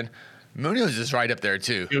competition. Munoz is right up there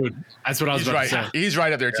too, dude. That's what I was about to say. He's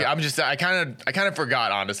right up there too. I kind of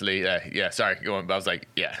forgot, honestly. Sorry, go on. But I was like,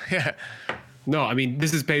 yeah. No, I mean,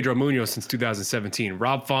 this is Pedro Munoz since 2017.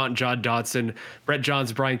 Rob Font, John Dodson, Brett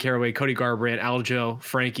Johns, Brian Caraway, Cody Garbrandt, Aljo,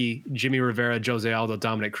 Frankie, Jimmy Rivera, Jose Aldo,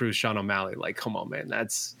 Dominic Cruz, Sean O'Malley. Like, come on, man.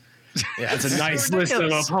 That's a nice list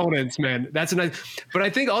of opponents, man. That's a nice. But I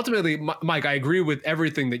think ultimately, Mike, I agree with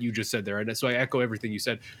everything that you just said there, and so I echo everything you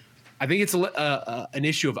said. I think it's an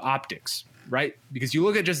issue of optics, right? Because you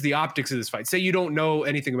look at just the optics of this fight. Say you don't know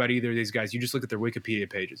anything about either of these guys. You just look at their Wikipedia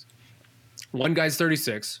pages. One guy's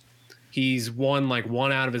 36. He's won like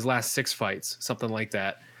 1 out of his last 6 fights, something like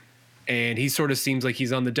that. And he sort of seems like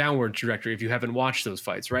he's on the downward trajectory if you haven't watched those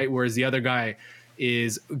fights, right? Whereas the other guy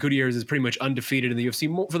Gutierrez is pretty much undefeated in the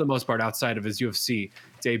UFC for the most part outside of his UFC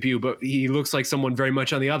debut. But he looks like someone very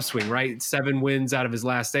much on the upswing, right? 7 wins out of his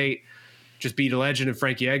last 8. Just beat a legend in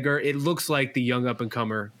Frankie Edgar. It looks like the young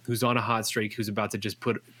up-and-comer who's on a hot streak, who's about to just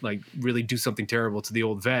really do something terrible to the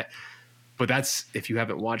old vet. But that's if you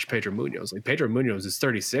haven't watched Pedro Munoz. Like, Pedro Munoz is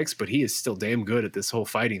 36, but he is still damn good at this whole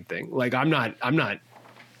fighting thing. Like, I'm not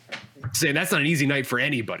saying that's not an easy night for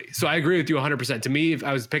anybody. So I agree with you 100%. To me, if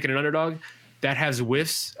I was picking an underdog, that has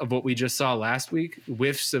whiffs of what we just saw last week,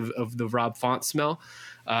 whiffs of the Rob Font smell.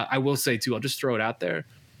 I will say, too, I'll just throw it out there.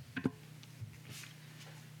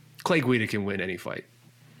 Clay Guida can win any fight.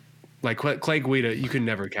 Like, Clay Guida, you can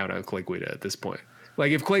never count out Clay Guida at this point.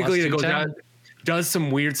 Like, if Clay Guida goes out, does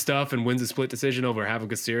some weird stuff and wins a split decision over Havin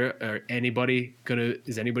Kassir,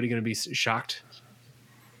 is anybody gonna be shocked?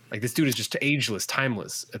 Like, this dude is just ageless,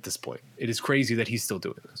 timeless at this point. It is crazy that he's still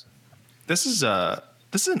doing this. This is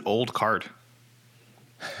an old card.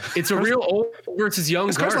 It's a real old versus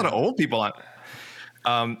young card. There's a lot of old people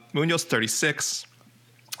on. Munoz 36.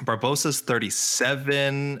 Barbosa's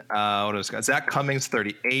 37. What else? Zach Cummings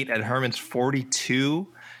 38. Ed Herman's 42.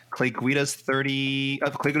 Clay Guida's 30.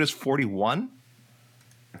 Clay Guida's 41.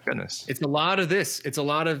 Goodness, it's a lot of this. It's a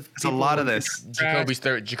lot of this. Jacoby's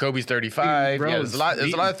 35. Yeah, there's a lot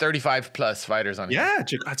of 35 plus fighters on here. Yeah,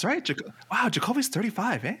 that's right. Wow, Jacoby's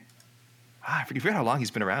 35. I forget how long he's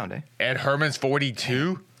been around. Ed Herman's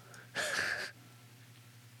 42.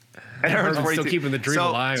 Ed Herman's still keeping the dream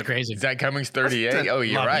alive. It's crazy. Zach Cummings 38. Oh,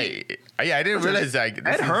 you're right. Yeah, I didn't realize that.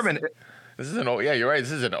 Ed Herman. This is an old. Yeah, you're right.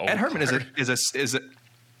 This is an old. Ed Herman Ed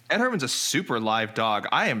Herman's a super live dog.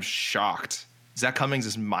 I am shocked. Zach Cummings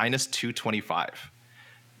is minus 225.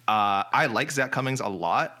 I like Zach Cummings a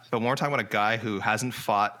lot, but when we're talking about a guy who hasn't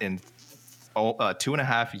fought in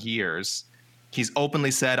 2.5 years, he's openly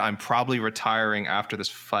said, "I'm probably retiring after this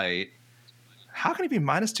fight." How can he be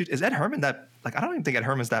minus 2? Is Ed Herman that Like, I don't even think Ed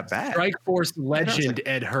Herman's that bad. Strikeforce legend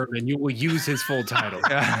Ed Herman. You will use his full title.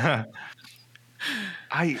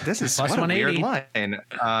 This is Plus what a weird 180. line.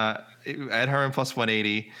 Ed Herman plus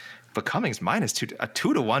 180, but Cummings minus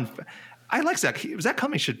 2-1. I like Zach. Zach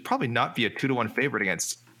Cummings should probably not be a 2-1 favorite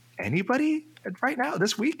against anybody right now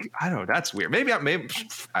this week. I don't know. That's weird. Maybe I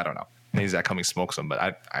don't know. Maybe Zach Cummings smokes him,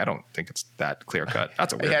 but I don't think it's that clear cut.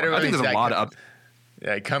 That's a weird one. I think there's a lot of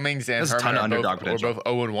Cummings and Herman are both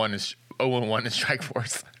 0-1 in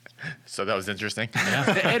Strikeforce. So that was interesting. Yeah.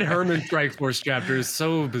 The Ed Herman Strikeforce chapter is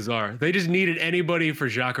so bizarre. They just needed anybody for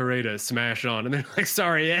Jacare to smash on, and they're like,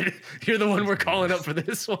 "Sorry, Ed, you're the one we're calling up for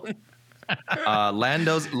this one."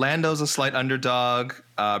 Lando's a slight underdog.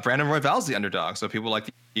 Brandon Royval's the underdog. So people like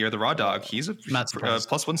the year of the raw dog. He's a plus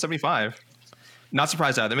 175. Not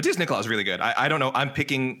surprised either. Matthias Nicolau is really good. I don't know. I'm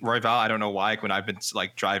picking Royval. I don't know why. When I've been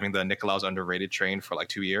like driving the Nicolau's underrated train for like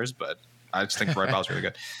 2 years, but I just think Royval's really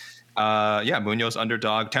good. Munoz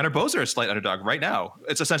underdog. Tanner Bozer is a slight underdog right now.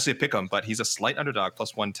 It's essentially a pick 'em, but he's a slight underdog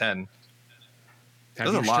plus 110.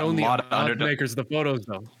 Have you shown the odds makers the photos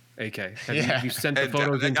though? AK. Have you sent the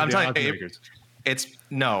photos into the odds makers?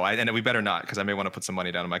 And we better not, because I may want to put some money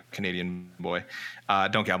down on my Canadian boy.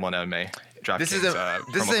 Don't gamble on MMA. This is a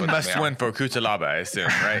must win for Kutalaba, I assume,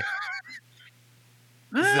 right?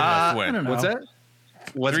 This is a must win. What's that?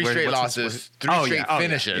 Three straight losses, three straight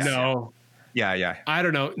finishes. No. Yeah. I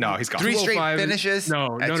don't know. No, he's gone. 3 straight finishes? No.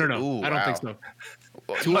 Ooh, I don't think so.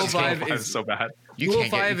 205 is so bad.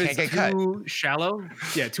 205 is too shallow.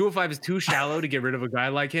 Yeah, 205 is too shallow to get rid of a guy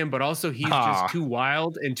like him, but also he's just too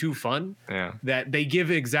wild and too fun. Yeah. That they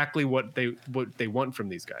give exactly what they want from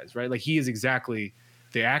these guys, right? Like he is exactly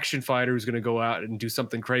the action fighter who's going to go out and do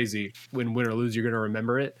something crazy. Win or lose, you're going to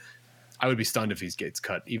remember it. I would be stunned if he gets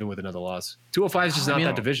cut, even with another loss. 205 is just not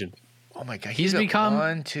that division. Oh my God, he's become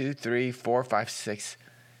 1, 2, 3, 4, 5, 6.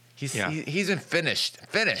 He's been finished,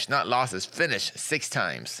 not losses, finished 6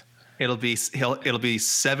 times. It'll be 7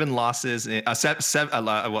 losses. One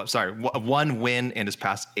win in his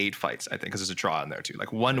past 8 fights, I think, because there's a draw in there too.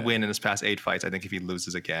 Like one win in his past 8 fights. I think if he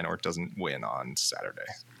loses again or doesn't win on Saturday,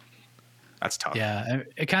 that's tough. Yeah,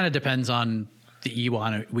 it kind of depends on the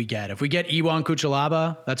E1 we get. If we get E1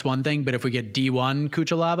 Kuchalaba, that's one thing. But if we get D1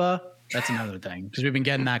 Kuchalaba, that's another thing, because we've been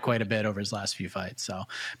getting that quite a bit over his last few fights. So,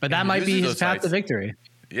 but that might be his path to victory.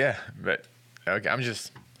 Yeah, but okay, I'm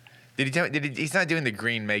just. He's not doing the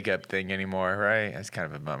green makeup thing anymore, right? That's kind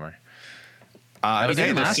of a bummer. He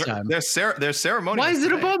did last time. There's ceremonial. Why is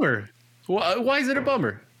it a bummer? Why is it a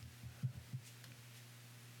bummer?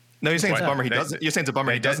 No, you're saying it's a bummer. He doesn't. You're saying it's a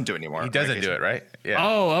bummer. He doesn't do it anymore. He doesn't do it, right? Yeah.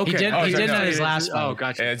 Oh, okay. He did at his last one. Oh,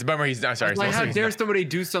 gotcha. Yeah, it's a bummer. He's not sorry. Like, how dare somebody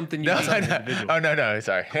do something? No. Oh no.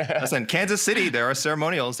 Sorry. Listen, Kansas City. There are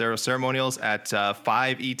ceremonials. There are ceremonials at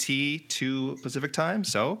 5 ET, 2 Pacific time.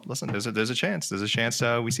 So listen, there's a chance. There's a chance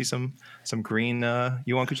we see some green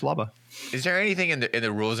Yuan Kuchalaba. Is there anything in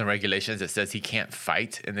the rules and regulations that says he can't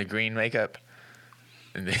fight in the green makeup?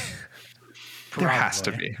 There has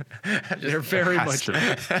to be. There very much. We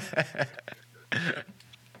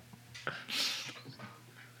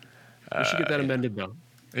should get that amended, though.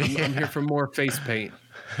 I'm here for more face paint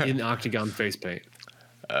in octagon face paint.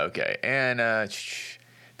 Okay, and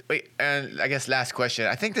wait, and I guess last question.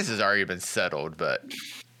 I think this has already been settled, but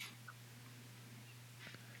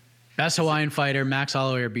best Hawaiian fighter, Max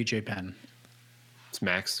Holloway or BJ Penn? It's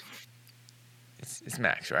Max. It's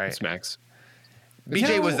Max, right? It's Max.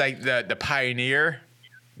 BJ was like the pioneer,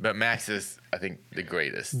 but Max is, I think, the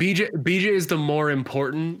greatest. BJ is the more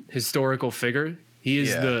important historical figure. He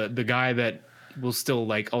is the guy that will still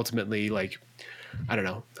ultimately I don't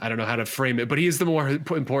know how to frame it, but he is the more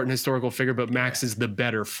important historical figure. But Max is the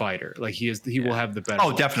better fighter. Like he will have the better.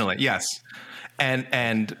 Oh, definitely, yes.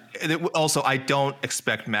 And also, I don't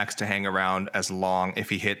expect Max to hang around as long if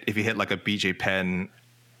he hit like a BJ Penn.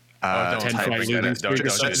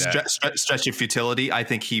 Stretch of futility. I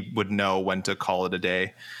think he would know when to call it a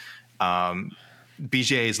day.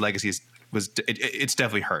 BJ's legacy it's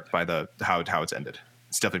definitely hurt by how it's ended.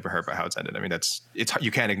 It's definitely hurt by how it's ended. I mean,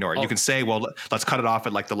 you can't ignore it. You can say, well, let's cut it off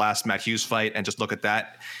at like the last Matt Hughes fight and just look at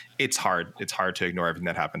that. It's hard. It's hard to ignore everything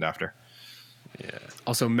that happened after. Yeah.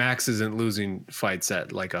 Also, Max isn't losing fights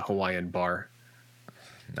at like a Hawaiian bar.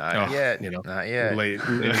 Not yet. Not yet. Late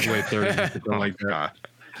 30s, like that.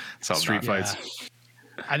 Street fights.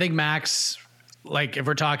 I think Max, if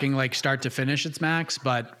we're talking start to finish, it's Max,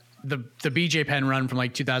 but the BJ Penn run from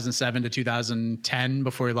 2007 to 2010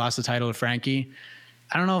 before he lost the title to Frankie,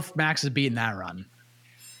 I don't know if Max has beaten that run.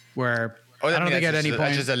 Where I don't think at any point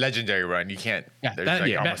that's just a legendary run. You can't.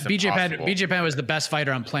 BJ Penn was the best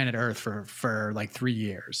fighter on planet Earth for 3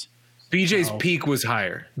 years. BJ's peak was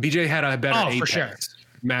higher. BJ had a better apex. For sure.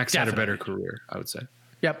 Max Definitely. had a better career, I would say.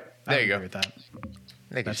 Yep. There you go. With that.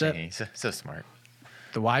 That's it. So smart.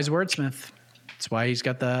 The wise wordsmith. That's why he's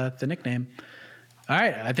got the nickname. All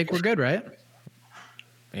right. I think we're good, right?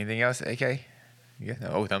 Anything else, AK? Yeah.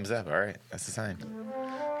 Oh, thumbs up. All right. That's the sign.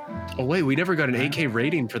 Oh, wait. We never got an AK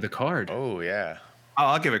rating for the card. Oh, yeah.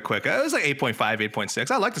 I'll give it quick. It was like 8.5,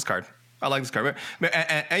 8.6. I like this card.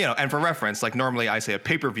 And for reference, like normally I say a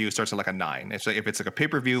pay-per-view starts at like a 9. If it's like a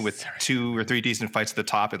pay-per-view with 2 or 3 decent fights at the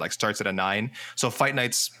top, it like starts at a 9. So fight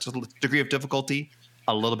night's degree of difficulty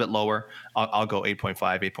a little bit lower. I'll go 8.5,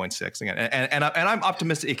 8.6 again. And I'm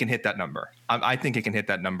optimistic it can hit that number. I think it can hit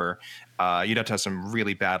that number. You'd have to have some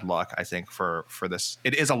really bad luck, I think, for this.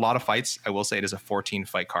 It is a lot of fights. I will say it is a 14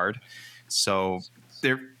 fight card. So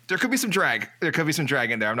there could be some drag. There could be some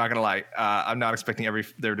drag in there. I'm not gonna lie. I'm not expecting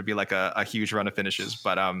there to be like a huge run of finishes,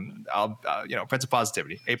 but I'll Prince of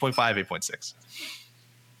Positivity, 8.5, 8.6.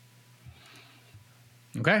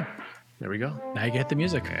 Okay. There we go. Now you get the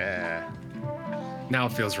music. Yeah. Now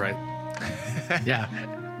it feels right. Yeah.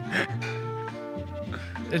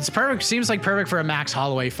 It's perfect. Seems like perfect for a Max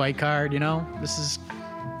Holloway fight card. This is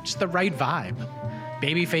just the right vibe.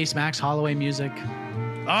 Babyface Max Holloway music.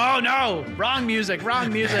 Oh no! Wrong music. Oh,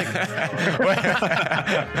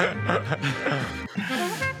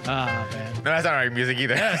 man. No, that's not right music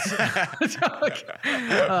either. Yes.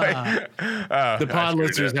 The pod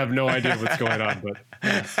listeners have no idea what's going on, but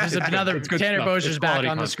there's another Tanner Bozier's back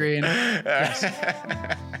on the screen. Yes.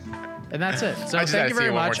 And that's it. So thank you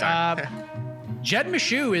very much. Jed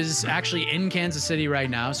Meshew is actually in Kansas City right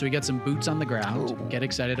now, so we got some boots on the ground. Ooh. Get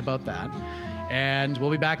excited about that. And we'll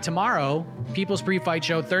be back tomorrow, People's Pre-Fight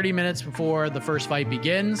Show, 30 minutes before the first fight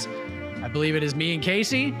begins. I believe it is me and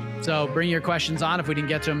Casey. So bring your questions on. If we didn't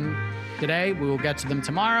get to them today, we will get to them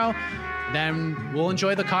tomorrow. Then we'll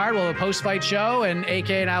enjoy the card. We'll have a post-fight show, and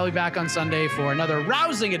AK and I will be back on Sunday for another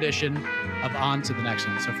rousing edition of On to the Next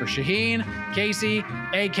One. So for Shaheen, Casey,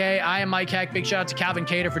 AK, I am Mike Heck. Big shout out to Calvin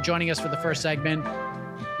Kattar for joining us for the first segment.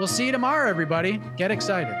 We'll see you tomorrow, everybody. Get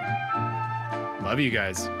excited. Love you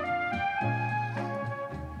guys.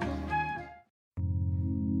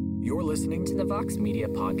 You're listening to the Vox Media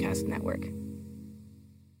Podcast Network.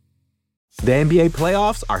 The NBA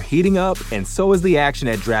playoffs are heating up, and so is the action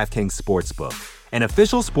at DraftKings Sportsbook, an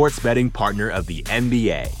official sports betting partner of the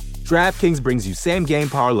NBA. DraftKings brings you same-game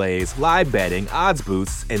parlays, live betting, odds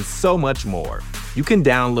boosts, and so much more. You can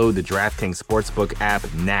download the DraftKings Sportsbook app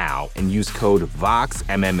now and use code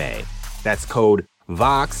VOXMMA. That's code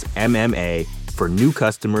VOXMMA for new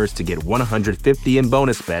customers to get $150 in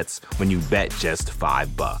bonus bets when you bet just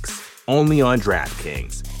 $5. Only on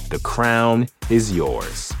DraftKings. The crown is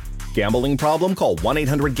yours. Gambling problem? Call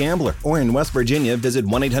 1-800-GAMBLER. Or in West Virginia, visit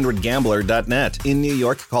 1-800-GAMBLER.net. In New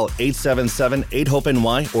York, call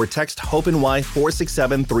 877-8-HOPE-NY or text HOPE-NY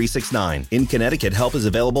 467-369. In Connecticut, help is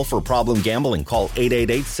available for problem gambling. Call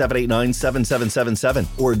 888-789-7777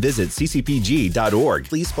 or visit ccpg.org.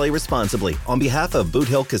 Please play responsibly. On behalf of Boot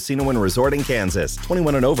Hill Casino and Resort in Kansas,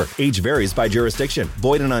 21 and over. Age varies by jurisdiction.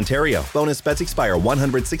 Void in Ontario. Bonus bets expire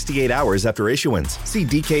 168 hours after issuance. See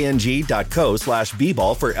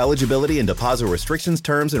dkng.co/bball for eligibility and deposit restrictions,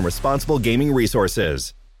 terms, and responsible gaming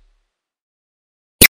resources.